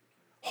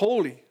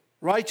 holy,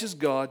 righteous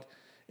God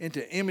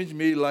into image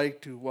made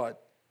like to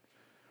what?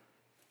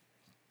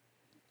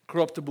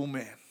 Corruptible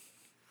man.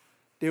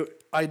 They were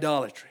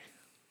idolatry.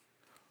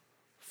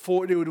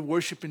 They would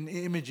worship in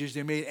images.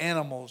 They made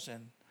animals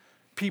and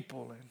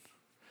people. And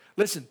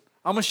listen,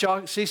 I'm going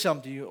to say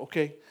something to you,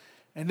 okay?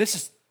 And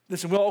listen,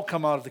 we all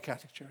come out of the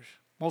Catholic Church,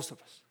 most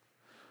of us.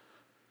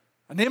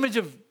 An image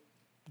of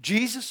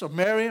Jesus or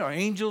Mary or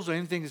angels or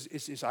anything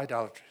is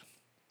idolatry.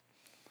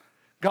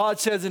 God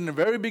says in the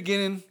very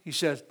beginning, he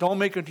says, don't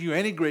make unto you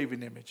any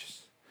graven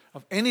images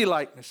of any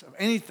likeness of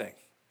anything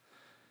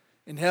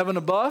in heaven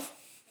above,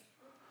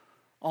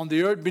 on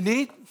the earth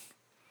beneath,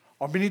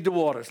 or beneath the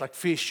waters like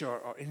fish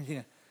or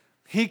anything.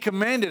 He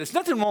commanded. There's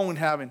nothing wrong with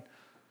having,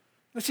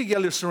 let's say you get a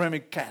little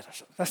ceramic cat or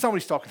something. That's not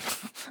what he's talking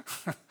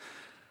about.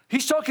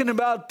 He's talking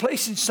about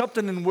placing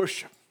something in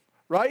worship,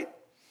 right?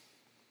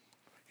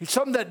 It's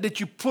something that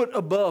you put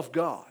above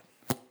God.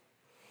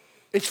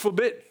 It's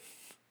forbidden.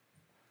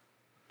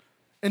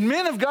 And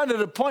men have gotten to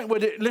the point where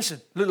they, listen,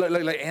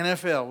 like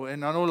NFL,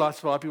 and I know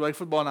lots of people like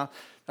football now.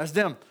 That's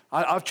them.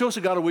 I've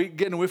chosen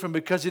getting away from it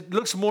because it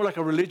looks more like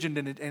a religion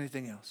than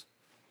anything else.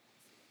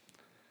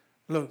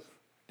 Look,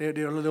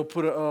 they'll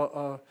put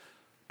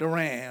the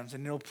Rams,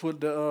 and they'll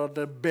put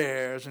the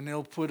Bears, and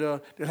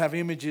they'll have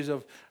images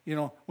of,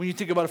 when you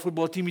think about a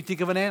football team, you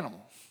think of an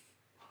animal.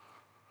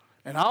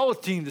 And our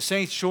team, the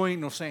Saints, sure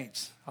ain't no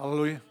Saints.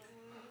 Hallelujah.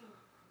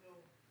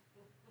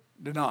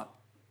 They're not.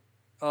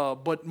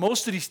 But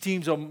most of these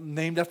teams are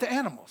named after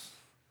animals.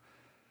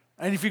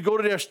 And if you go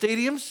to their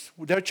stadiums,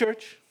 with their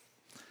church,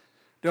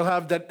 they'll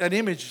have that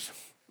image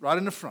right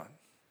in the front.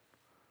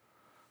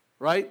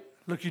 Right?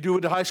 Look, you do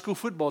with the high school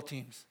football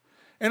teams.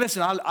 And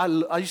listen,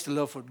 I used to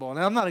love football.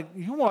 And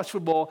you watch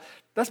football,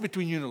 that's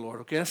between you and the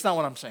Lord, okay? That's not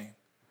what I'm saying.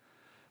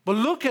 But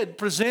look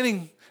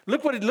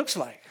what it looks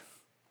like.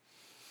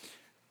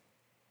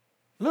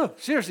 Look,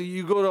 seriously,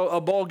 you go to a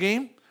ball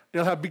game,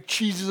 they'll have big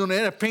cheeses on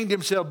there, and paint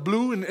themselves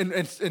blue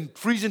and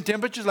freezing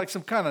temperatures like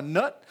some kind of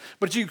nut.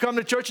 But you come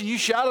to church and you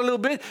shout a little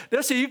bit,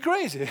 they'll say you're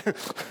crazy.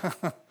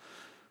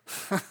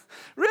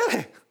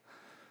 Really?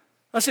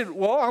 I said,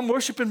 well, I'm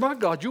worshiping my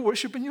God. You're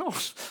worshiping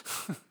yours.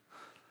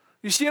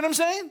 You see what I'm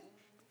saying?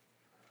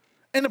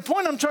 And the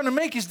point I'm trying to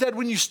make is that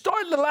when you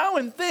start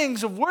allowing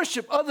things of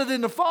worship other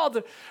than the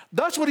Father,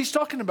 that's what he's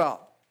talking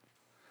about.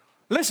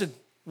 Listen,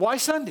 why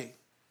Sunday?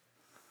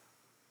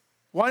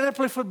 Why not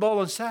play football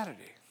on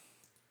Saturday?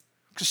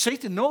 Because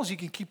Satan knows he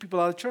can keep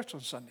people out of church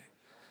on Sunday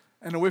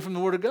and away from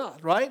the Word of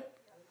God, right?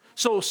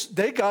 So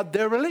they got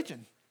their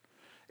religion.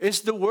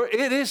 It's the word.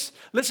 It is.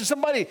 Listen,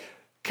 somebody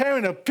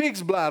carrying a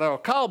pig's bladder or a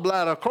cow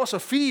bladder across a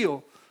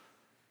field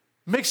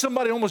makes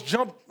somebody almost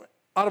jump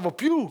out of a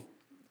pew.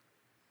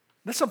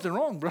 There's something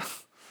wrong, bro.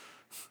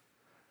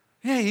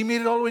 Yeah, he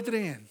made it all the way to the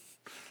end.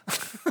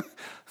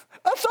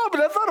 I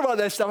thought about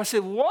that stuff. I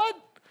said, what?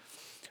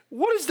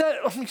 What is that?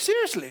 I mean,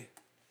 seriously.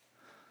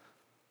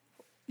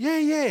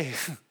 Yeah.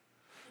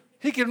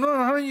 He can run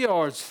 100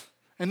 yards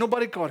and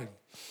nobody caught him.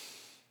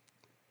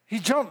 He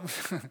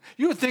jumped.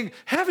 You would think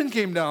heaven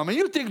came down.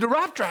 You would think the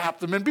rapture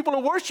happened and people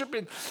are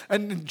worshiping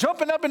and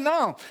jumping up and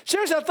down.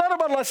 Seriously, I thought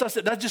about it last. I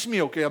said, that's just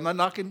me, okay? I'm not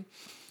knocking.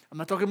 I'm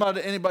not talking about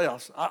anybody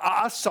else.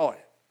 I saw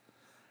it.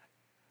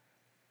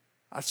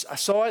 I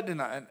saw it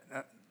and I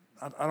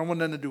don't want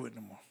nothing to do with it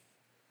no more.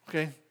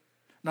 Okay?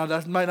 Now,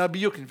 that might not be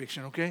your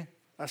conviction, okay?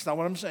 That's not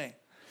what I'm saying.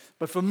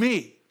 But for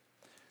me,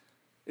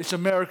 it's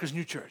America's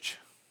new church.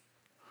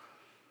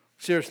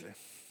 Seriously.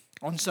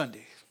 On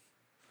Sunday.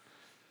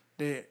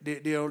 So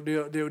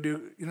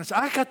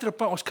I got to the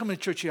point I was coming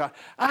to church here.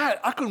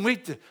 I couldn't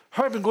wait to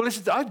hurry and go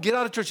listen to. I'd get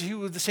out of church and he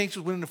was the Saints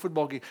was winning the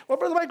football game. Well,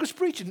 Brother Mike was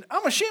preaching.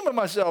 I'm ashamed of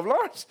myself,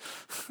 Lawrence.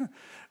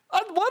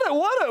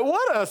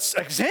 What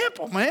a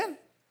example, man.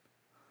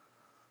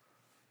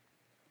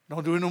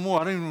 Don't do it no more.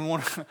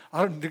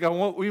 I don't think I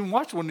won't even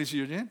watch one this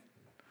year, Jan.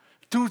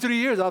 2 or 3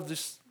 years, I'll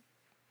just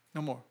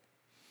no more.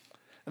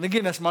 And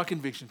again, that's my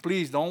conviction.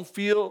 Please don't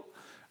feel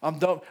I'm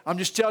dumb. I'm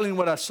just telling you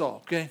what I saw,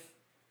 okay?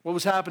 What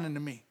was happening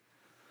to me.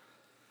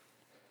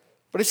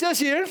 But it says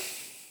here,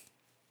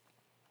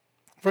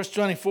 verse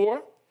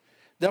 24,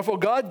 therefore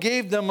God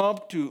gave them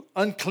up to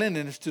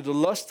uncleanness, to the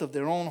lust of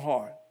their own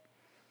heart.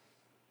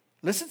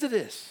 Listen to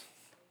this.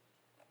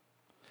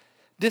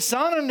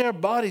 Dishonoring their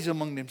bodies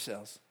among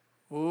themselves.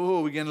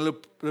 Oh, we're getting a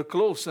little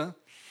close, huh?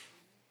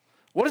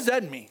 What does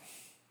that mean?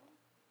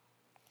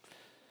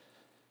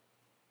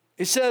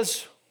 It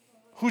says,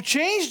 who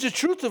changed the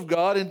truth of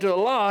God into a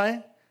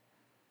lie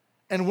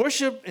and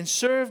worship and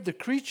serve the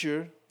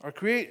creature or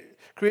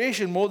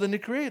creation more than the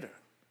Creator.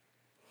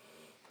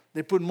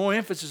 They put more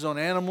emphasis on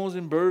animals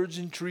and birds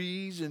and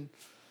trees and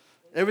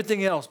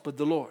everything else but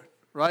the Lord,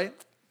 right?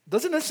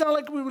 Doesn't it sound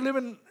like we live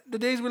in the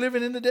days we're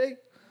living in today?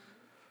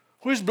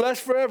 Who is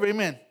blessed forever,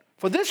 amen.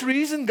 For this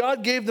reason,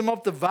 God gave them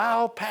up to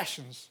vile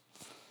passions,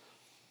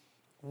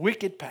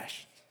 wicked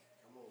passions.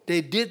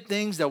 They did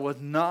things that was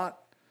not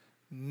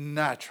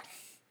natural.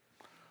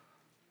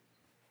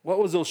 What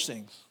was those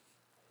things?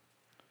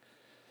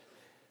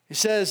 It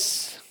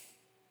says,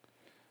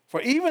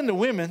 for even the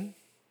women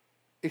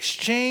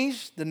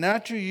exchanged the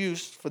natural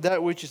use for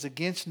that which is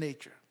against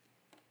nature.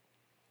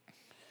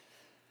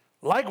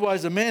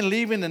 Likewise, the men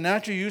leaving the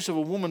natural use of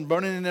a woman,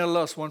 burning in their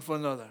lust one for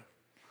another.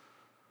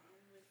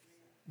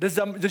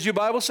 Does your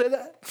Bible say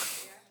that?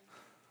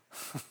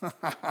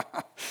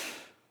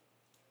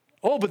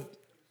 Oh, but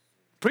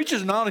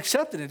preachers are not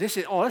accepting it. They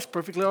say, oh, that's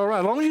perfectly all right.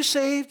 As long as you're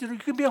saved, you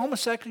can be a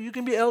homosexual, you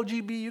can be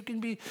LGBT, you can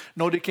be...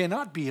 No, they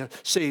cannot be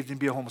saved and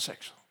be a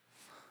homosexual.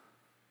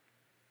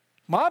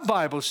 My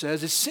Bible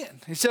says it's sin.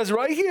 It says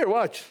right here,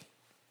 watch.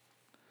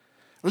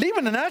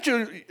 Leaving the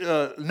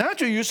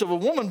natural use of a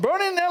woman,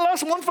 burning their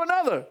lust one for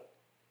another.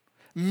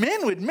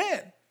 Men with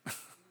men.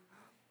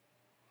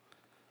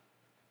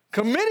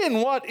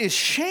 Committing what is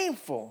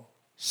shameful.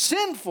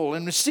 sinful,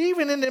 and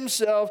receiving in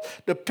themselves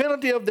the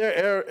penalty of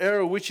their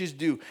error which is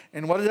due.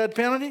 And what is that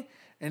penalty?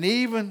 And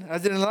even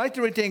as they didn't like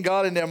to retain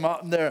God in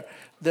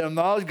their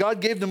knowledge, God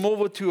gave them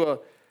over to a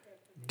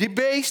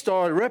debased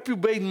or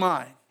reprobate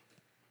mind,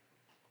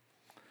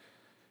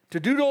 to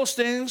do those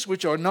things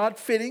which are not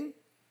fitting,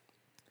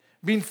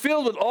 being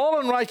filled with all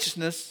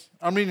unrighteousness.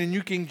 I'm reading the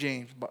New King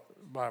James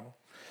Bible.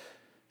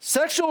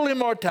 Sexual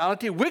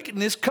immorality,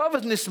 wickedness,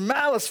 covetousness,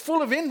 malice,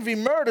 full of envy,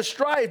 murder,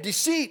 strife,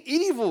 deceit,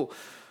 evil,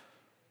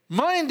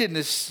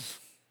 mindedness.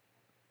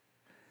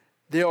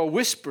 They are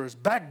whisperers,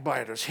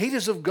 backbiters,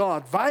 haters of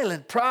God,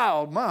 violent,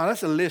 proud. Man,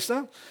 that's a list,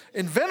 huh?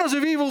 Inventors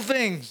of evil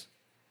things.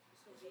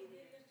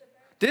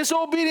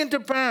 Disobedient to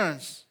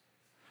parents.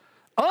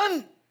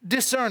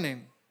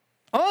 Undiscerning.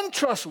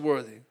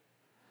 Untrustworthy.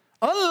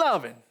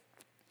 Unloving.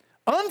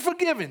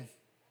 Unforgiving.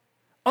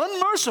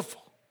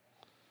 Unmerciful.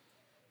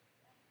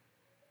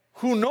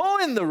 Who know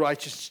in the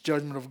righteous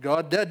judgment of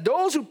God that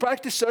those who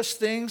practice such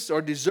things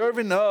are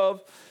deserving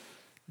of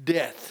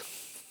death.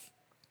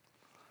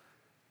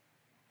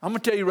 I'm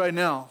going to tell you right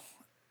now,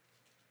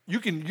 you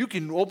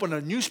can open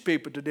a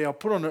newspaper today or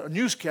put on a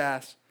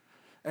newscast,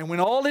 and when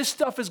all this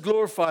stuff is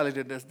glorified,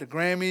 like the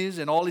Grammys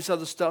and all this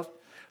other stuff,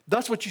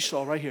 that's what you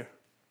saw right here.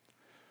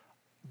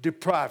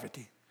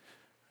 Depravity.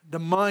 The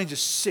minds are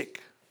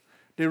sick.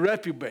 They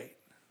reprobate.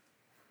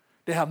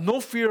 They have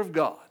no fear of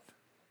God.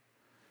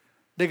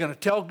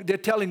 They're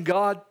telling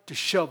God to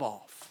shove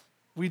off.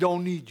 We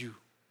don't need you.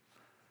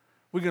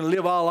 We're going to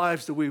live our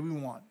lives the way we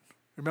want.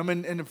 Remember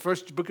in the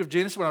first book of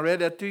Genesis when I read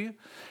that to you?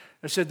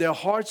 It said their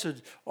hearts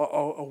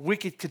are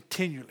wicked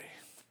continually.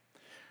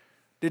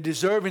 They're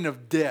deserving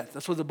of death.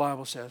 That's what the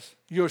Bible says.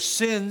 Your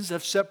sins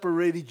have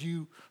separated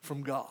you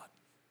from God.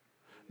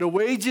 The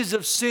wages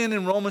of sin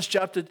in Romans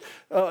chapter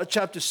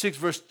 6,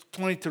 verse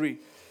 23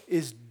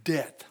 is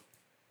death.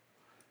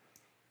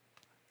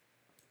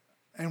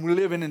 And we're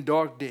living in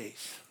dark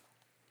days.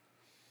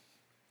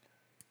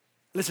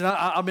 Listen,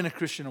 I've been a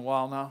Christian a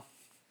while now.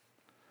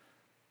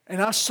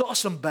 And I saw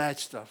some bad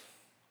stuff.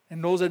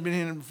 And those that have been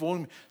here before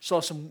me saw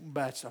some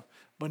bad stuff.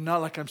 But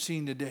not like I'm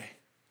seeing today.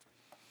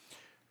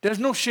 There's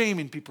no shame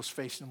in people's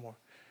face no more.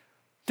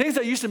 Things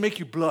that used to make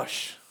you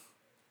blush.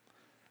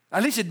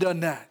 At least it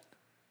done that.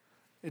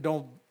 It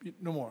don't,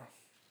 no more.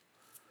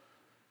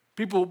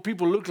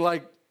 People look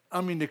like,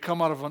 they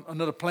come out of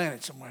another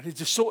planet somewhere.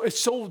 It's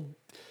so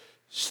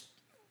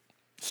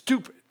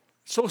stupid,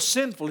 so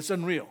sinful, it's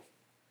unreal.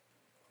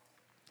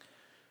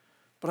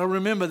 But I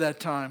remember that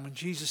time when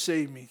Jesus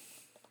saved me.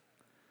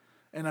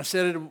 And I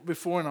said it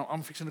before, and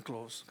I'm fixing to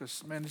close.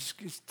 Because, man, it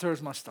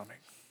stirs my stomach.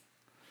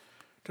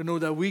 To know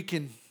that we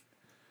can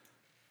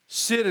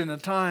sit in a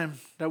time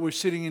that we're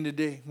sitting in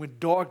today, with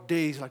dark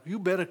days, like you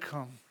better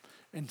come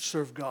and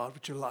serve God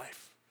with your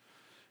life.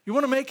 You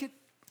want to make it?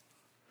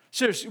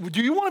 Seriously,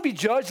 do you want to be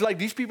judged like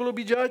these people will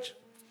be judged?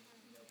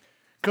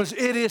 Because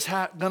it is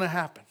going to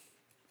happen.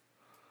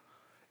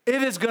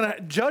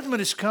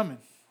 Judgment is coming.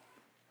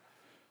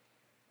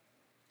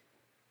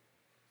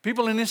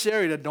 People in this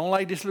area that don't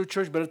like this little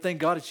church better thank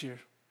God it's here.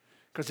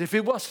 Because if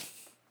it wasn't,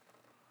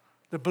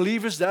 the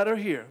believers that are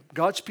here,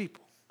 God's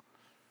people,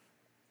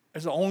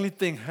 is the only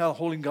thing hell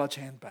holding God's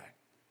hand back.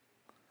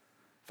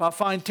 If I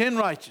find 10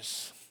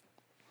 righteous,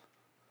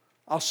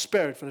 I'll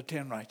spare it for the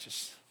 10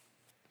 righteous.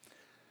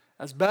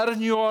 As bad as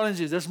New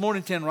Orleans is, there's more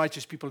than 10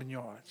 righteous people in New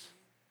Orleans.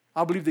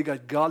 I believe they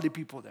got godly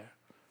people there.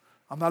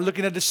 I'm not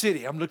looking at the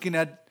city. I'm looking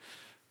at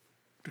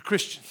the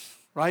Christians,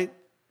 right?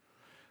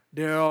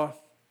 There are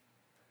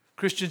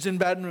Christians in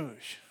Baton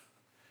Rouge.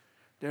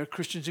 There are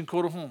Christians in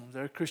Coteau Homes.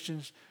 There are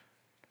Christians.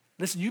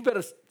 Listen, you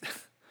better.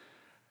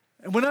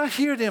 And when I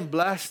hear them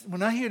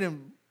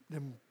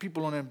them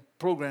people on them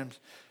programs,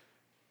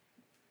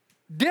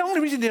 the only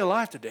reason they're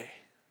alive today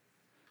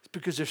is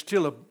because there's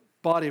still a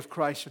body of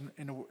Christ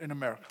in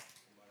America.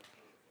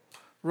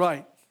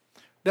 Right.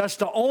 That's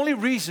the only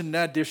reason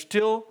that they're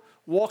still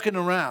walking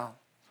around,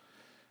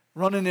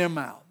 running their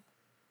mouth.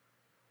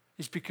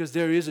 It's because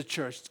there is a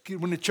church.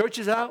 When the church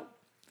is out,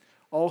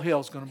 all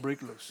hell's going to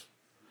break loose.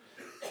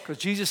 Because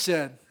Jesus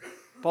said,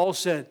 Paul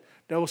said,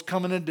 there was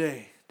coming a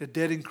day, the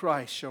dead in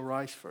Christ shall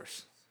rise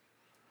first.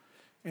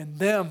 And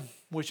them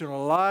which are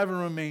alive and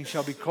remain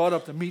shall be caught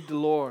up to meet the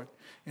Lord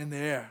in the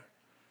air.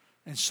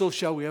 And so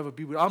shall we ever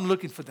be. I'm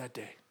looking for that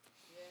day.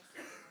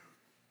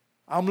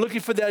 I'm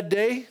looking for that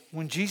day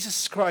when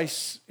Jesus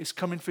Christ is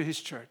coming for his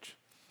church.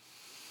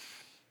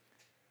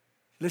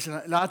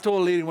 Listen, I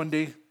told a lady one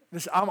day,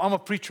 listen, I'm a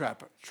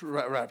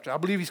pre-rapture. I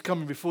believe he's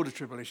coming before the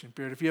tribulation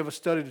period, if you ever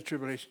studied the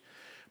tribulation.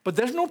 But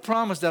there's no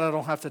promise that I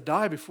don't have to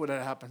die before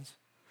that happens.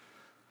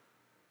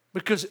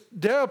 Because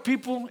there are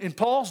people in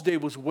Paul's day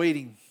was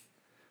waiting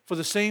for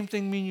the same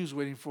thing me and you was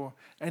waiting for,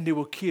 and they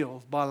were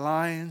killed by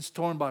lions,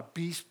 torn by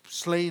beasts,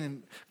 slain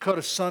and cut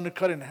asunder,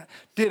 cut in half,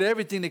 did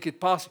everything they could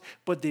possibly,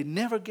 but they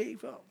never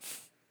gave up.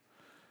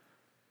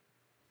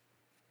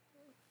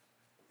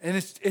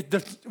 And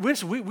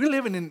we're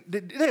living in,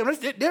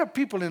 there are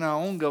people in our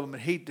own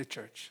government hate the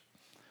church.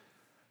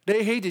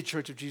 They hate the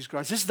church of Jesus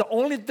Christ. This is the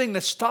only thing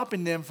that's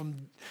stopping them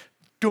from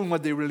doing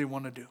what they really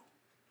want to do.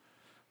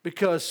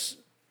 because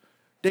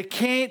they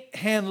can't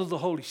handle the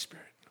Holy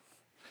Spirit.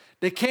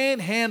 They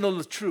can't handle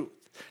the truth.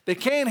 They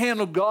can't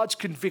handle God's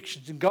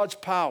convictions and God's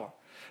power.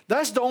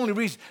 That's the only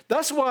reason.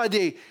 That's why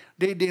they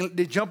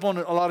jump on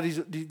a lot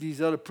of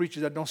these other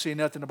preachers that don't say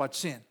nothing about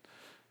sin.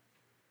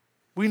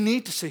 We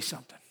need to say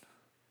something.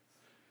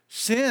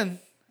 Sin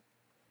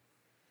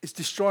is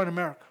destroying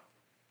America.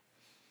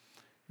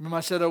 Remember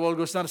I said a while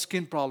ago, it's not a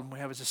skin problem we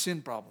have, it's a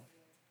sin problem.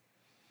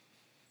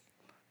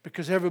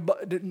 Because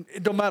everybody,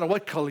 it don't matter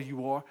what color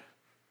you are,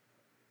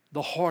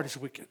 the heart is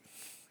wicked.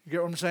 You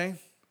get what I'm saying?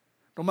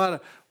 No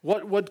matter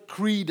what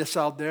creed that's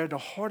out there, the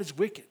heart is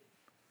wicked.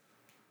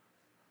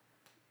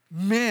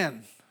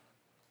 Men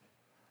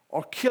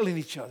are killing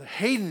each other,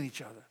 hating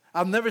each other.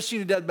 I've never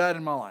seen it that bad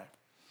in my life.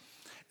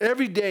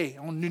 Every day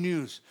on the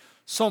news,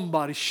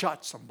 somebody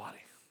shot somebody.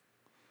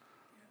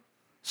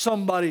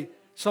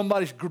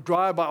 Somebody's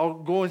drive by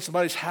or go in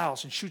somebody's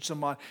house and shoot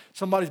somebody.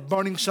 Somebody's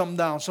burning something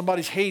down.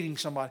 Somebody's hating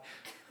somebody.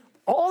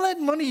 All that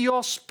money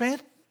y'all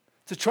spent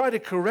to try to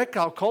correct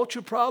our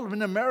culture problem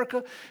in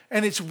America,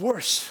 and it's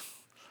worse.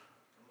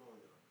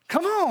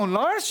 Come on,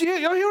 Lars. You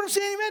hear what I'm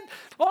saying, man?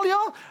 All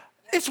y'all,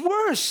 it's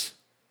worse.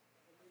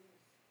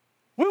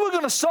 We were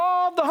going to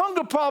solve the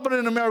hunger problem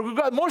in America. We've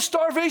got more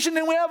starvation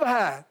than we ever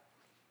had.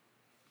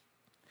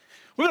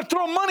 We're going to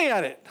throw money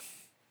at it.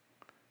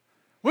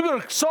 We're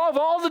going to solve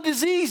all the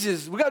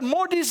diseases. We got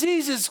more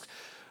diseases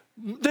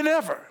than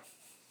ever.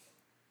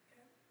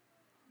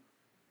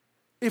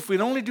 If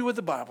we'd only do what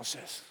the Bible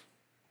says.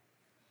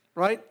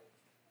 Right?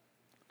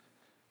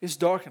 It's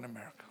dark in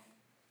America.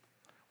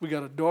 We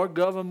got a dark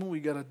government. We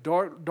got a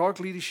dark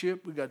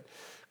leadership. We got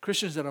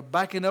Christians that are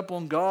backing up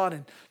on God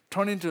and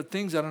turning to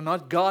things that are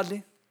not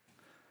godly.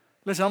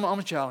 Listen, I'm going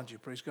to challenge you,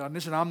 praise God.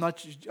 Listen, I'm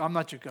not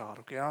your God,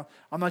 okay?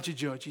 I'm not your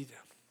judge either.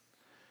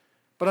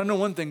 But I know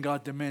one thing,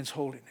 God demands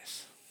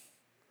holiness.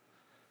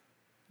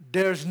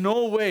 There's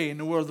no way in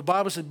the world. The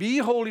Bible says, be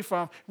holy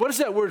from. What is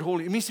that word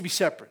holy? It means to be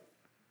separate.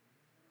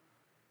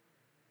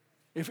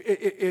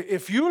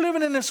 If you're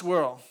living in this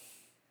world,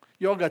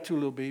 y'all got 2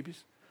 little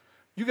babies.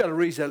 You got to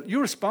raise that.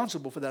 You're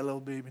responsible for that little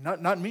baby,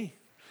 not me.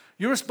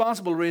 You're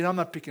responsible to raise. I'm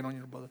not picking on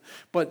you, brother.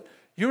 But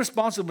you're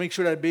responsible to make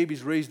sure that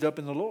baby's raised up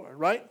in the Lord,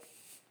 right?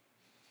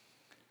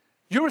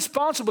 You're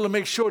responsible to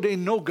make sure they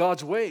know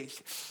God's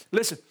ways.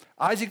 Listen,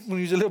 Isaac, when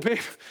he was a little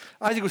baby,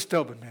 Isaac was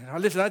stubborn,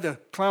 man. Listen, I had to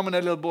climb on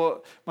that little boy,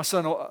 my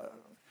son.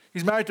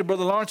 He's married to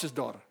Brother Lawrence's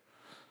daughter.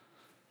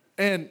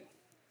 And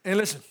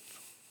listen,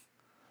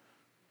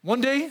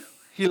 one day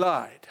he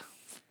lied.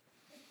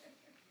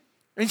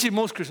 And see,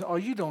 most Christians, oh,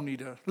 you don't need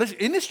to. Listen,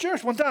 in this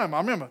church one time, I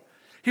remember,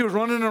 he was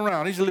running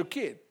around. He's a little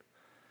kid.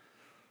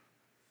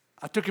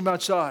 I took him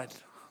outside.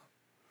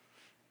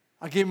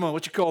 I gave him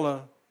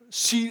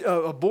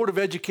a board of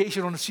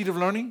education on the seat of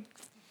learning.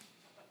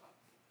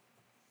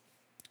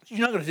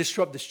 You're not going to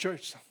disrupt this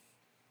church.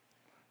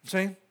 I'm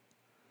saying?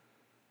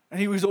 And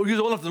he was old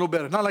enough to know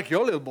better. Not like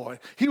your little boy.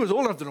 He was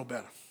old enough to know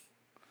better.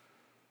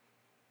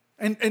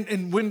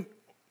 And when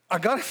I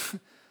got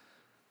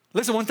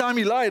listen, one time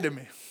he lied to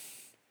me.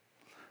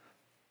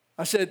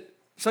 I said,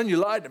 son, you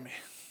lied to me.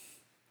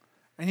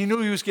 And he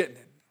knew he was getting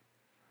it.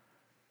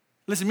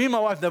 Listen, me and my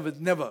wife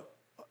never.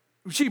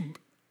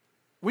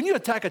 When you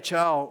attack a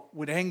child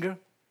with anger,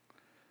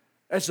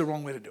 that's the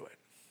wrong way to do it.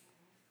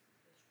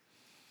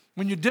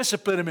 When you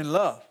discipline them in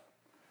love,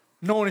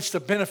 knowing it's to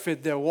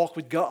benefit their walk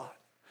with God,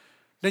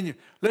 then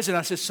listen,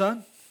 I said,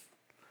 son,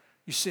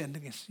 you sinned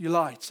against, you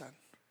lied, son.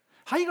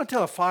 How are you going to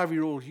tell a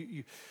 5-year-old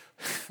you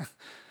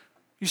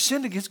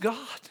sinned against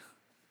God?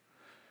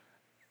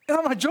 And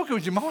I'm not joking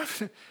with you, my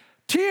wife.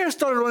 Tears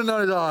started running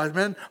down his eyes,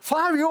 man.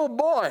 5-year-old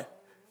boy.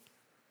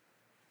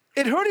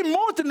 It hurt him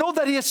more to know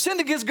that he had sinned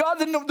against God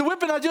than the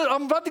whipping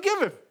I'm about to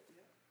give him.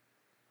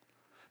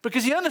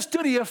 Because he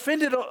understood he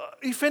offended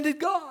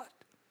God.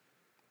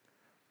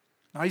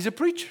 Now he's a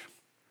preacher.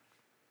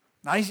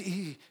 Now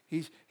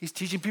he's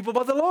teaching people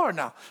about the Lord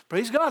now.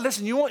 Praise God.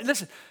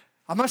 Listen,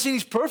 I'm not saying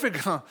he's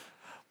perfect,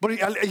 but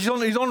he's on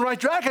the right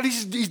track. At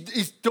least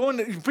he's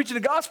preaching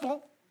the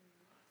gospel.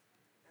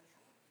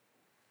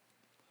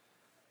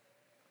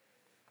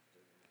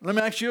 Let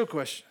me ask you a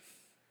question.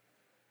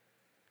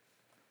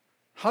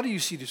 How do you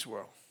see this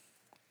world?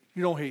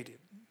 You don't hate it.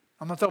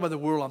 I'm not talking about the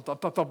world. I'm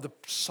talking about the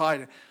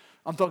society.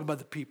 I'm talking about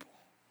the people.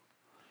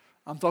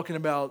 I'm talking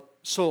about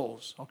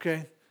souls,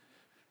 okay?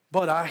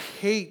 But I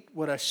hate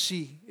what I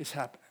see is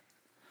happening.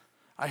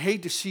 I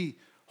hate to see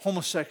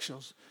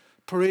homosexuals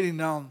parading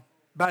down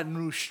Baton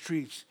Rouge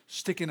streets,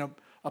 sticking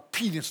a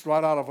penis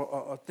right out of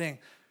a thing.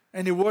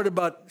 And they're worried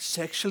about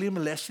sexually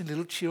molesting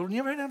little children.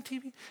 You ever heard that on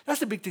TV? That's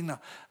the big thing now.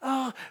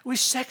 Oh, we're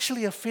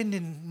sexually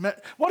offending.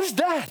 What is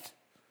that?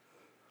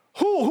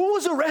 Who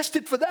was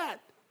arrested for that?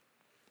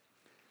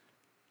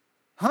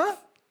 Huh?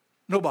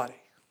 Nobody.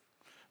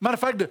 Matter of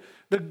fact,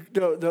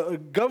 the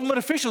government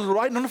officials were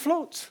writing on the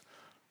floats.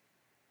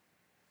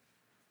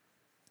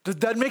 Does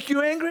that make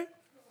you angry?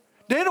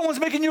 They're the ones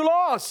making you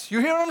laws. You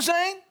hear what I'm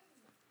saying?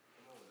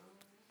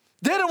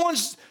 They're the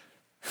ones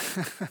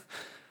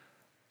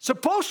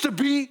supposed to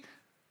be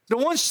the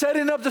ones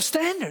setting up the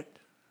standard.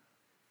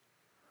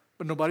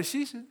 But nobody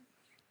sees it.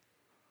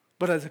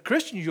 But as a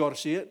Christian, you ought to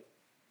see it.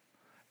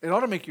 It ought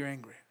to make you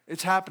angry.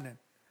 It's happening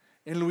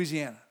in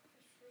Louisiana.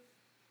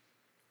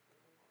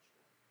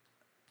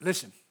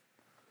 Listen,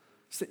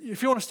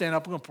 if you want to stand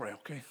up, we're going to pray,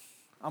 okay?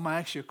 I'm going to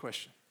ask you a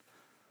question.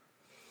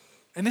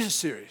 And this is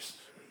serious.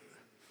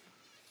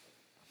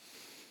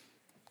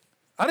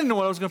 I didn't know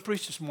what I was going to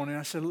preach this morning.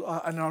 I said,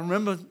 and I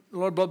remember the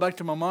Lord brought back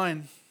to my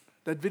mind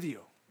that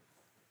video.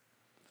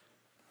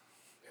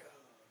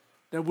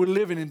 That we're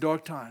living in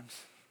dark times.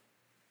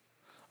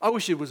 I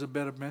wish it was a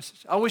better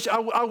message. I wish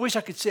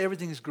I could say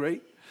everything is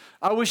great.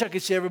 I wish I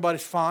could say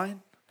everybody's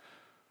fine.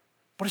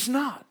 But it's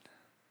not.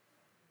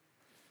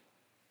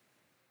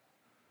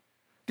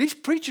 These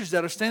preachers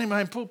that are standing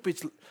behind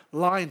pulpits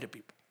lying to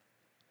people.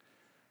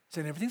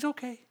 Saying everything's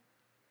okay.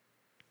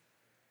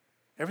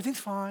 Everything's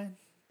fine.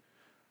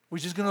 We're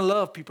just going to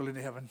love people in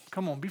heaven.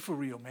 Come on, be for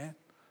real, man.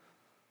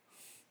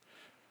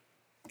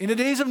 In the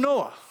days of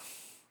Noah,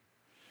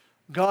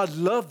 God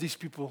loved these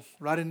people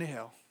right into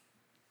hell.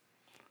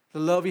 The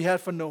love he had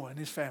for Noah and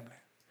his family.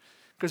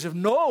 Because if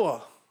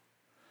Noah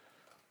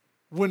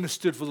wouldn't have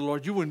stood for the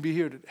Lord, you wouldn't be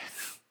here today.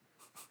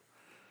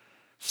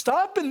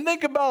 Stop and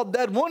think about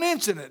that one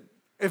incident.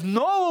 If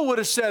Noah would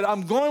have said,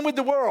 I'm going with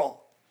the world,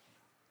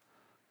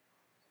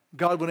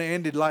 God would have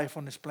ended life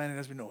on this planet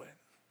as we know it.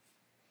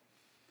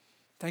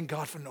 Thank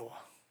God for Noah.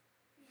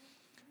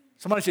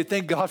 Somebody say,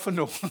 thank God for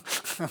Noah.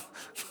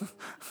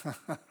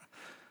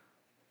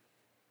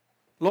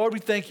 Lord, we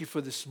thank you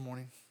for this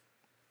morning.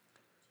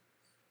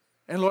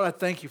 And Lord, I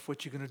thank you for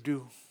what you're going to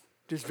do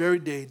this very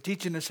day,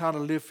 teaching us how to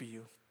live for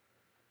you.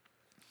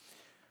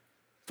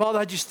 Father,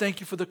 I just thank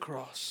you for the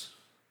cross.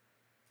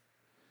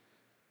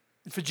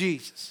 And for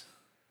Jesus,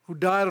 who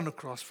died on the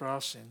cross for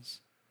our sins.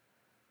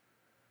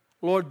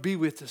 Lord, be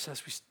with us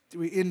as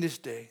we end this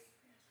day.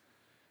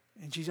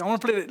 And Jesus, I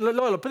want to play that.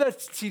 Lord, put that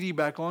CD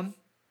back on.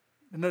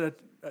 And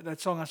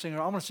that song I sing, I'm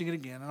going to sing it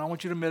again. And I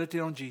want you to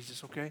meditate on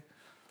Jesus, okay?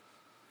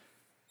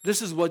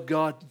 This is what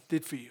God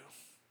did for you.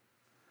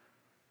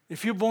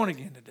 If you're born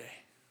again today,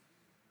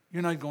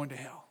 you're not going to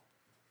hell.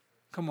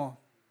 Come on.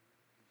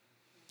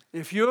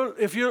 If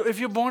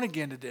you're born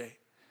again today,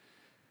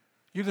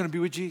 you're going to be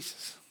with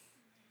Jesus.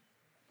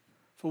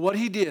 For what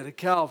he did at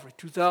Calvary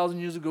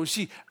 2,000 years ago.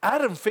 See,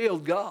 Adam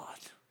failed God,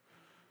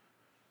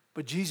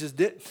 but Jesus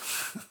didn't.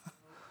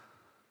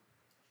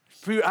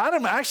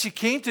 Adam actually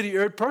came to the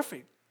earth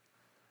perfect.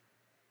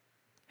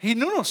 He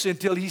knew no sin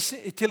until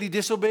he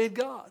disobeyed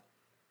God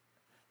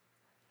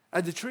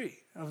at the tree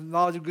of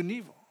knowledge of good and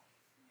evil.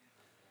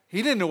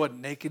 He didn't know what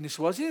nakedness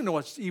was. He didn't know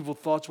what evil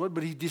thoughts were,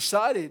 but he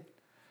decided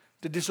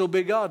to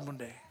disobey God one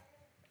day.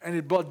 And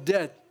it brought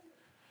death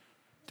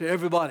to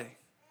everybody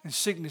and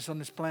sickness on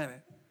this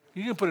planet.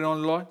 You can put it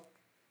on, Lord.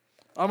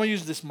 I'm going to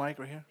use this mic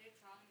right here.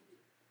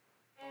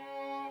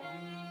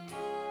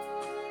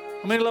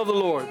 How many love the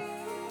Lord?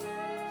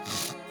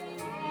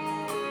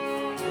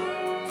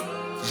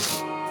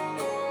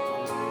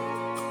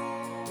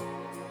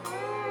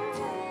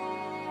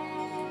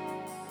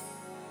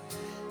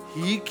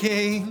 He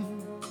came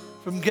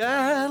from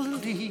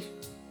Galilee,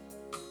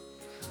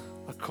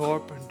 a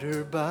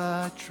carpenter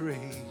by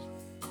trade.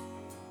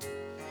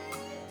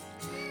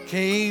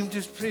 Came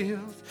to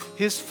build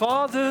his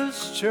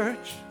father's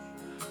church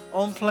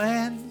on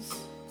plans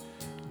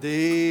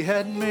they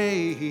had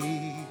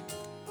made.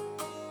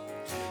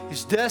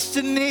 His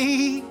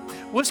destiny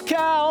was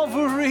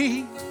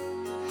Calvary.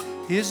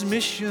 His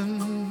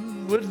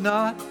mission would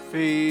not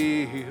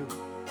fail.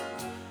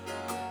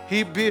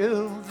 He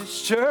built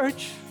his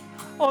church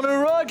on a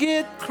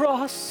rugged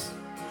cross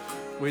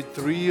with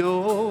 3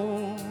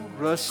 old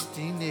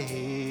rusty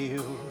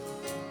nails.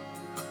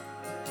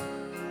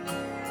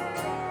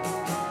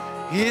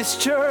 His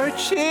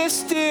church is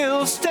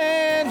still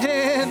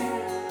standing.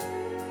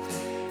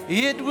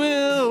 It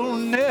will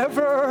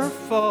never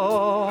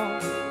fall.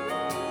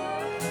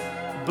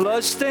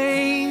 Blood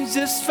stains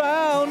its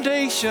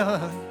foundation,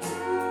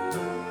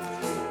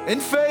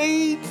 and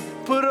fate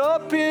put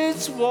up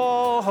its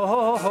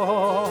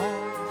wall.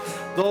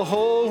 The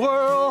whole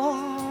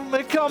world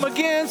may come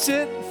against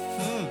it.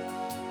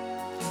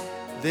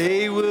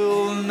 They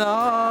will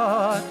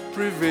not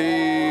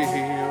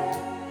prevail.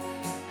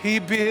 He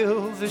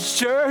built his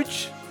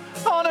church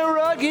on a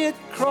rugged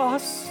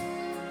cross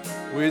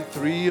with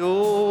 3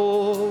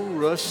 old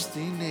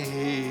rusty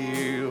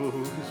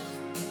nails.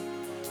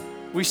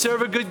 We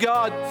serve a good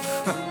God.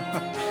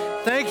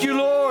 Thank you,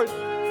 Lord.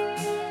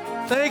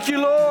 Thank you,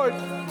 Lord.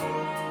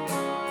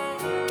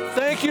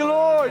 Thank you,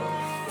 Lord.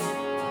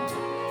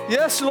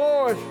 Yes,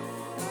 Lord.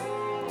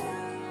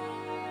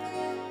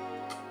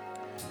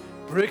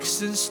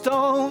 Bricks and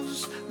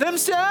stones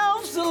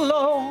themselves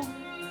alone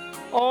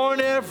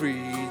aren't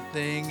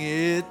everything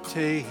it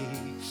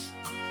takes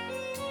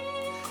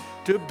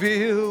to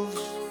build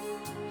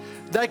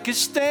that could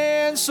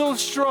stand so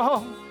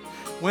strong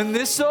when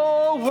this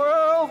old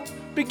world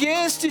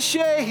begins to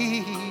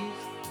shake.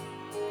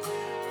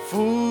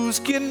 Fools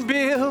can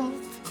build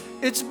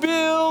its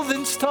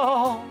buildings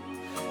tall,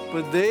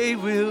 but they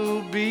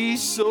will be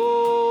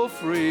so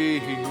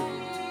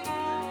frail.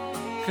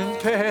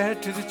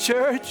 compared to the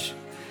church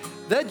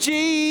that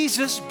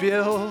Jesus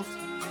built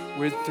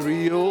with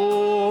 3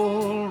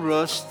 old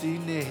rusty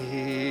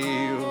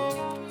nails.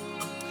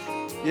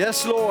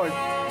 Yes, Lord.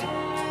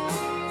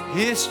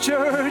 His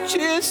church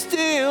is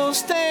still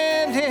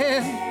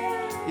standing.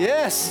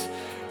 Yes,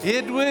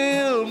 it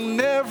will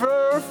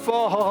never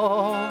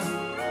fall.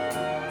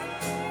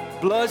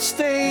 Blood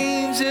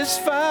stains its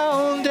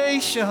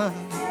foundation,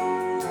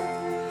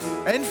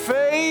 and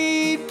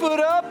fate put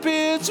up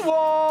its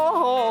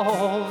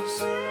walls.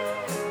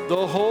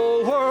 The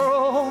whole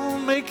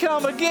world may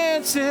come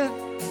against it,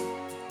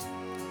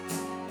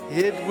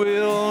 it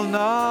will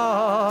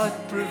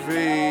not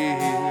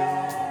prevail.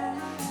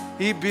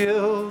 He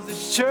built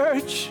his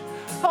church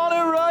on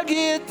a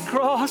rugged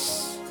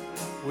cross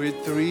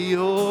with 3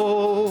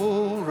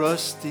 old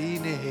rusty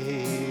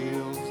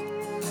nails.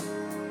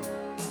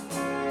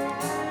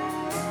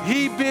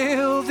 He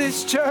built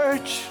his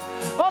church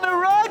on a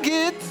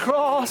rugged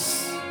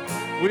cross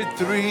with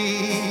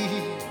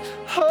 3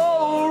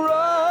 old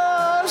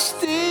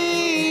rusty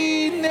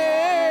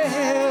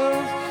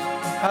nails.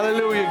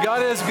 Hallelujah.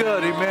 God is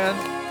good. Amen.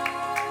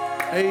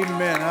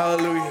 Amen.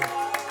 Hallelujah.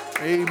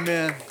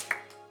 Amen.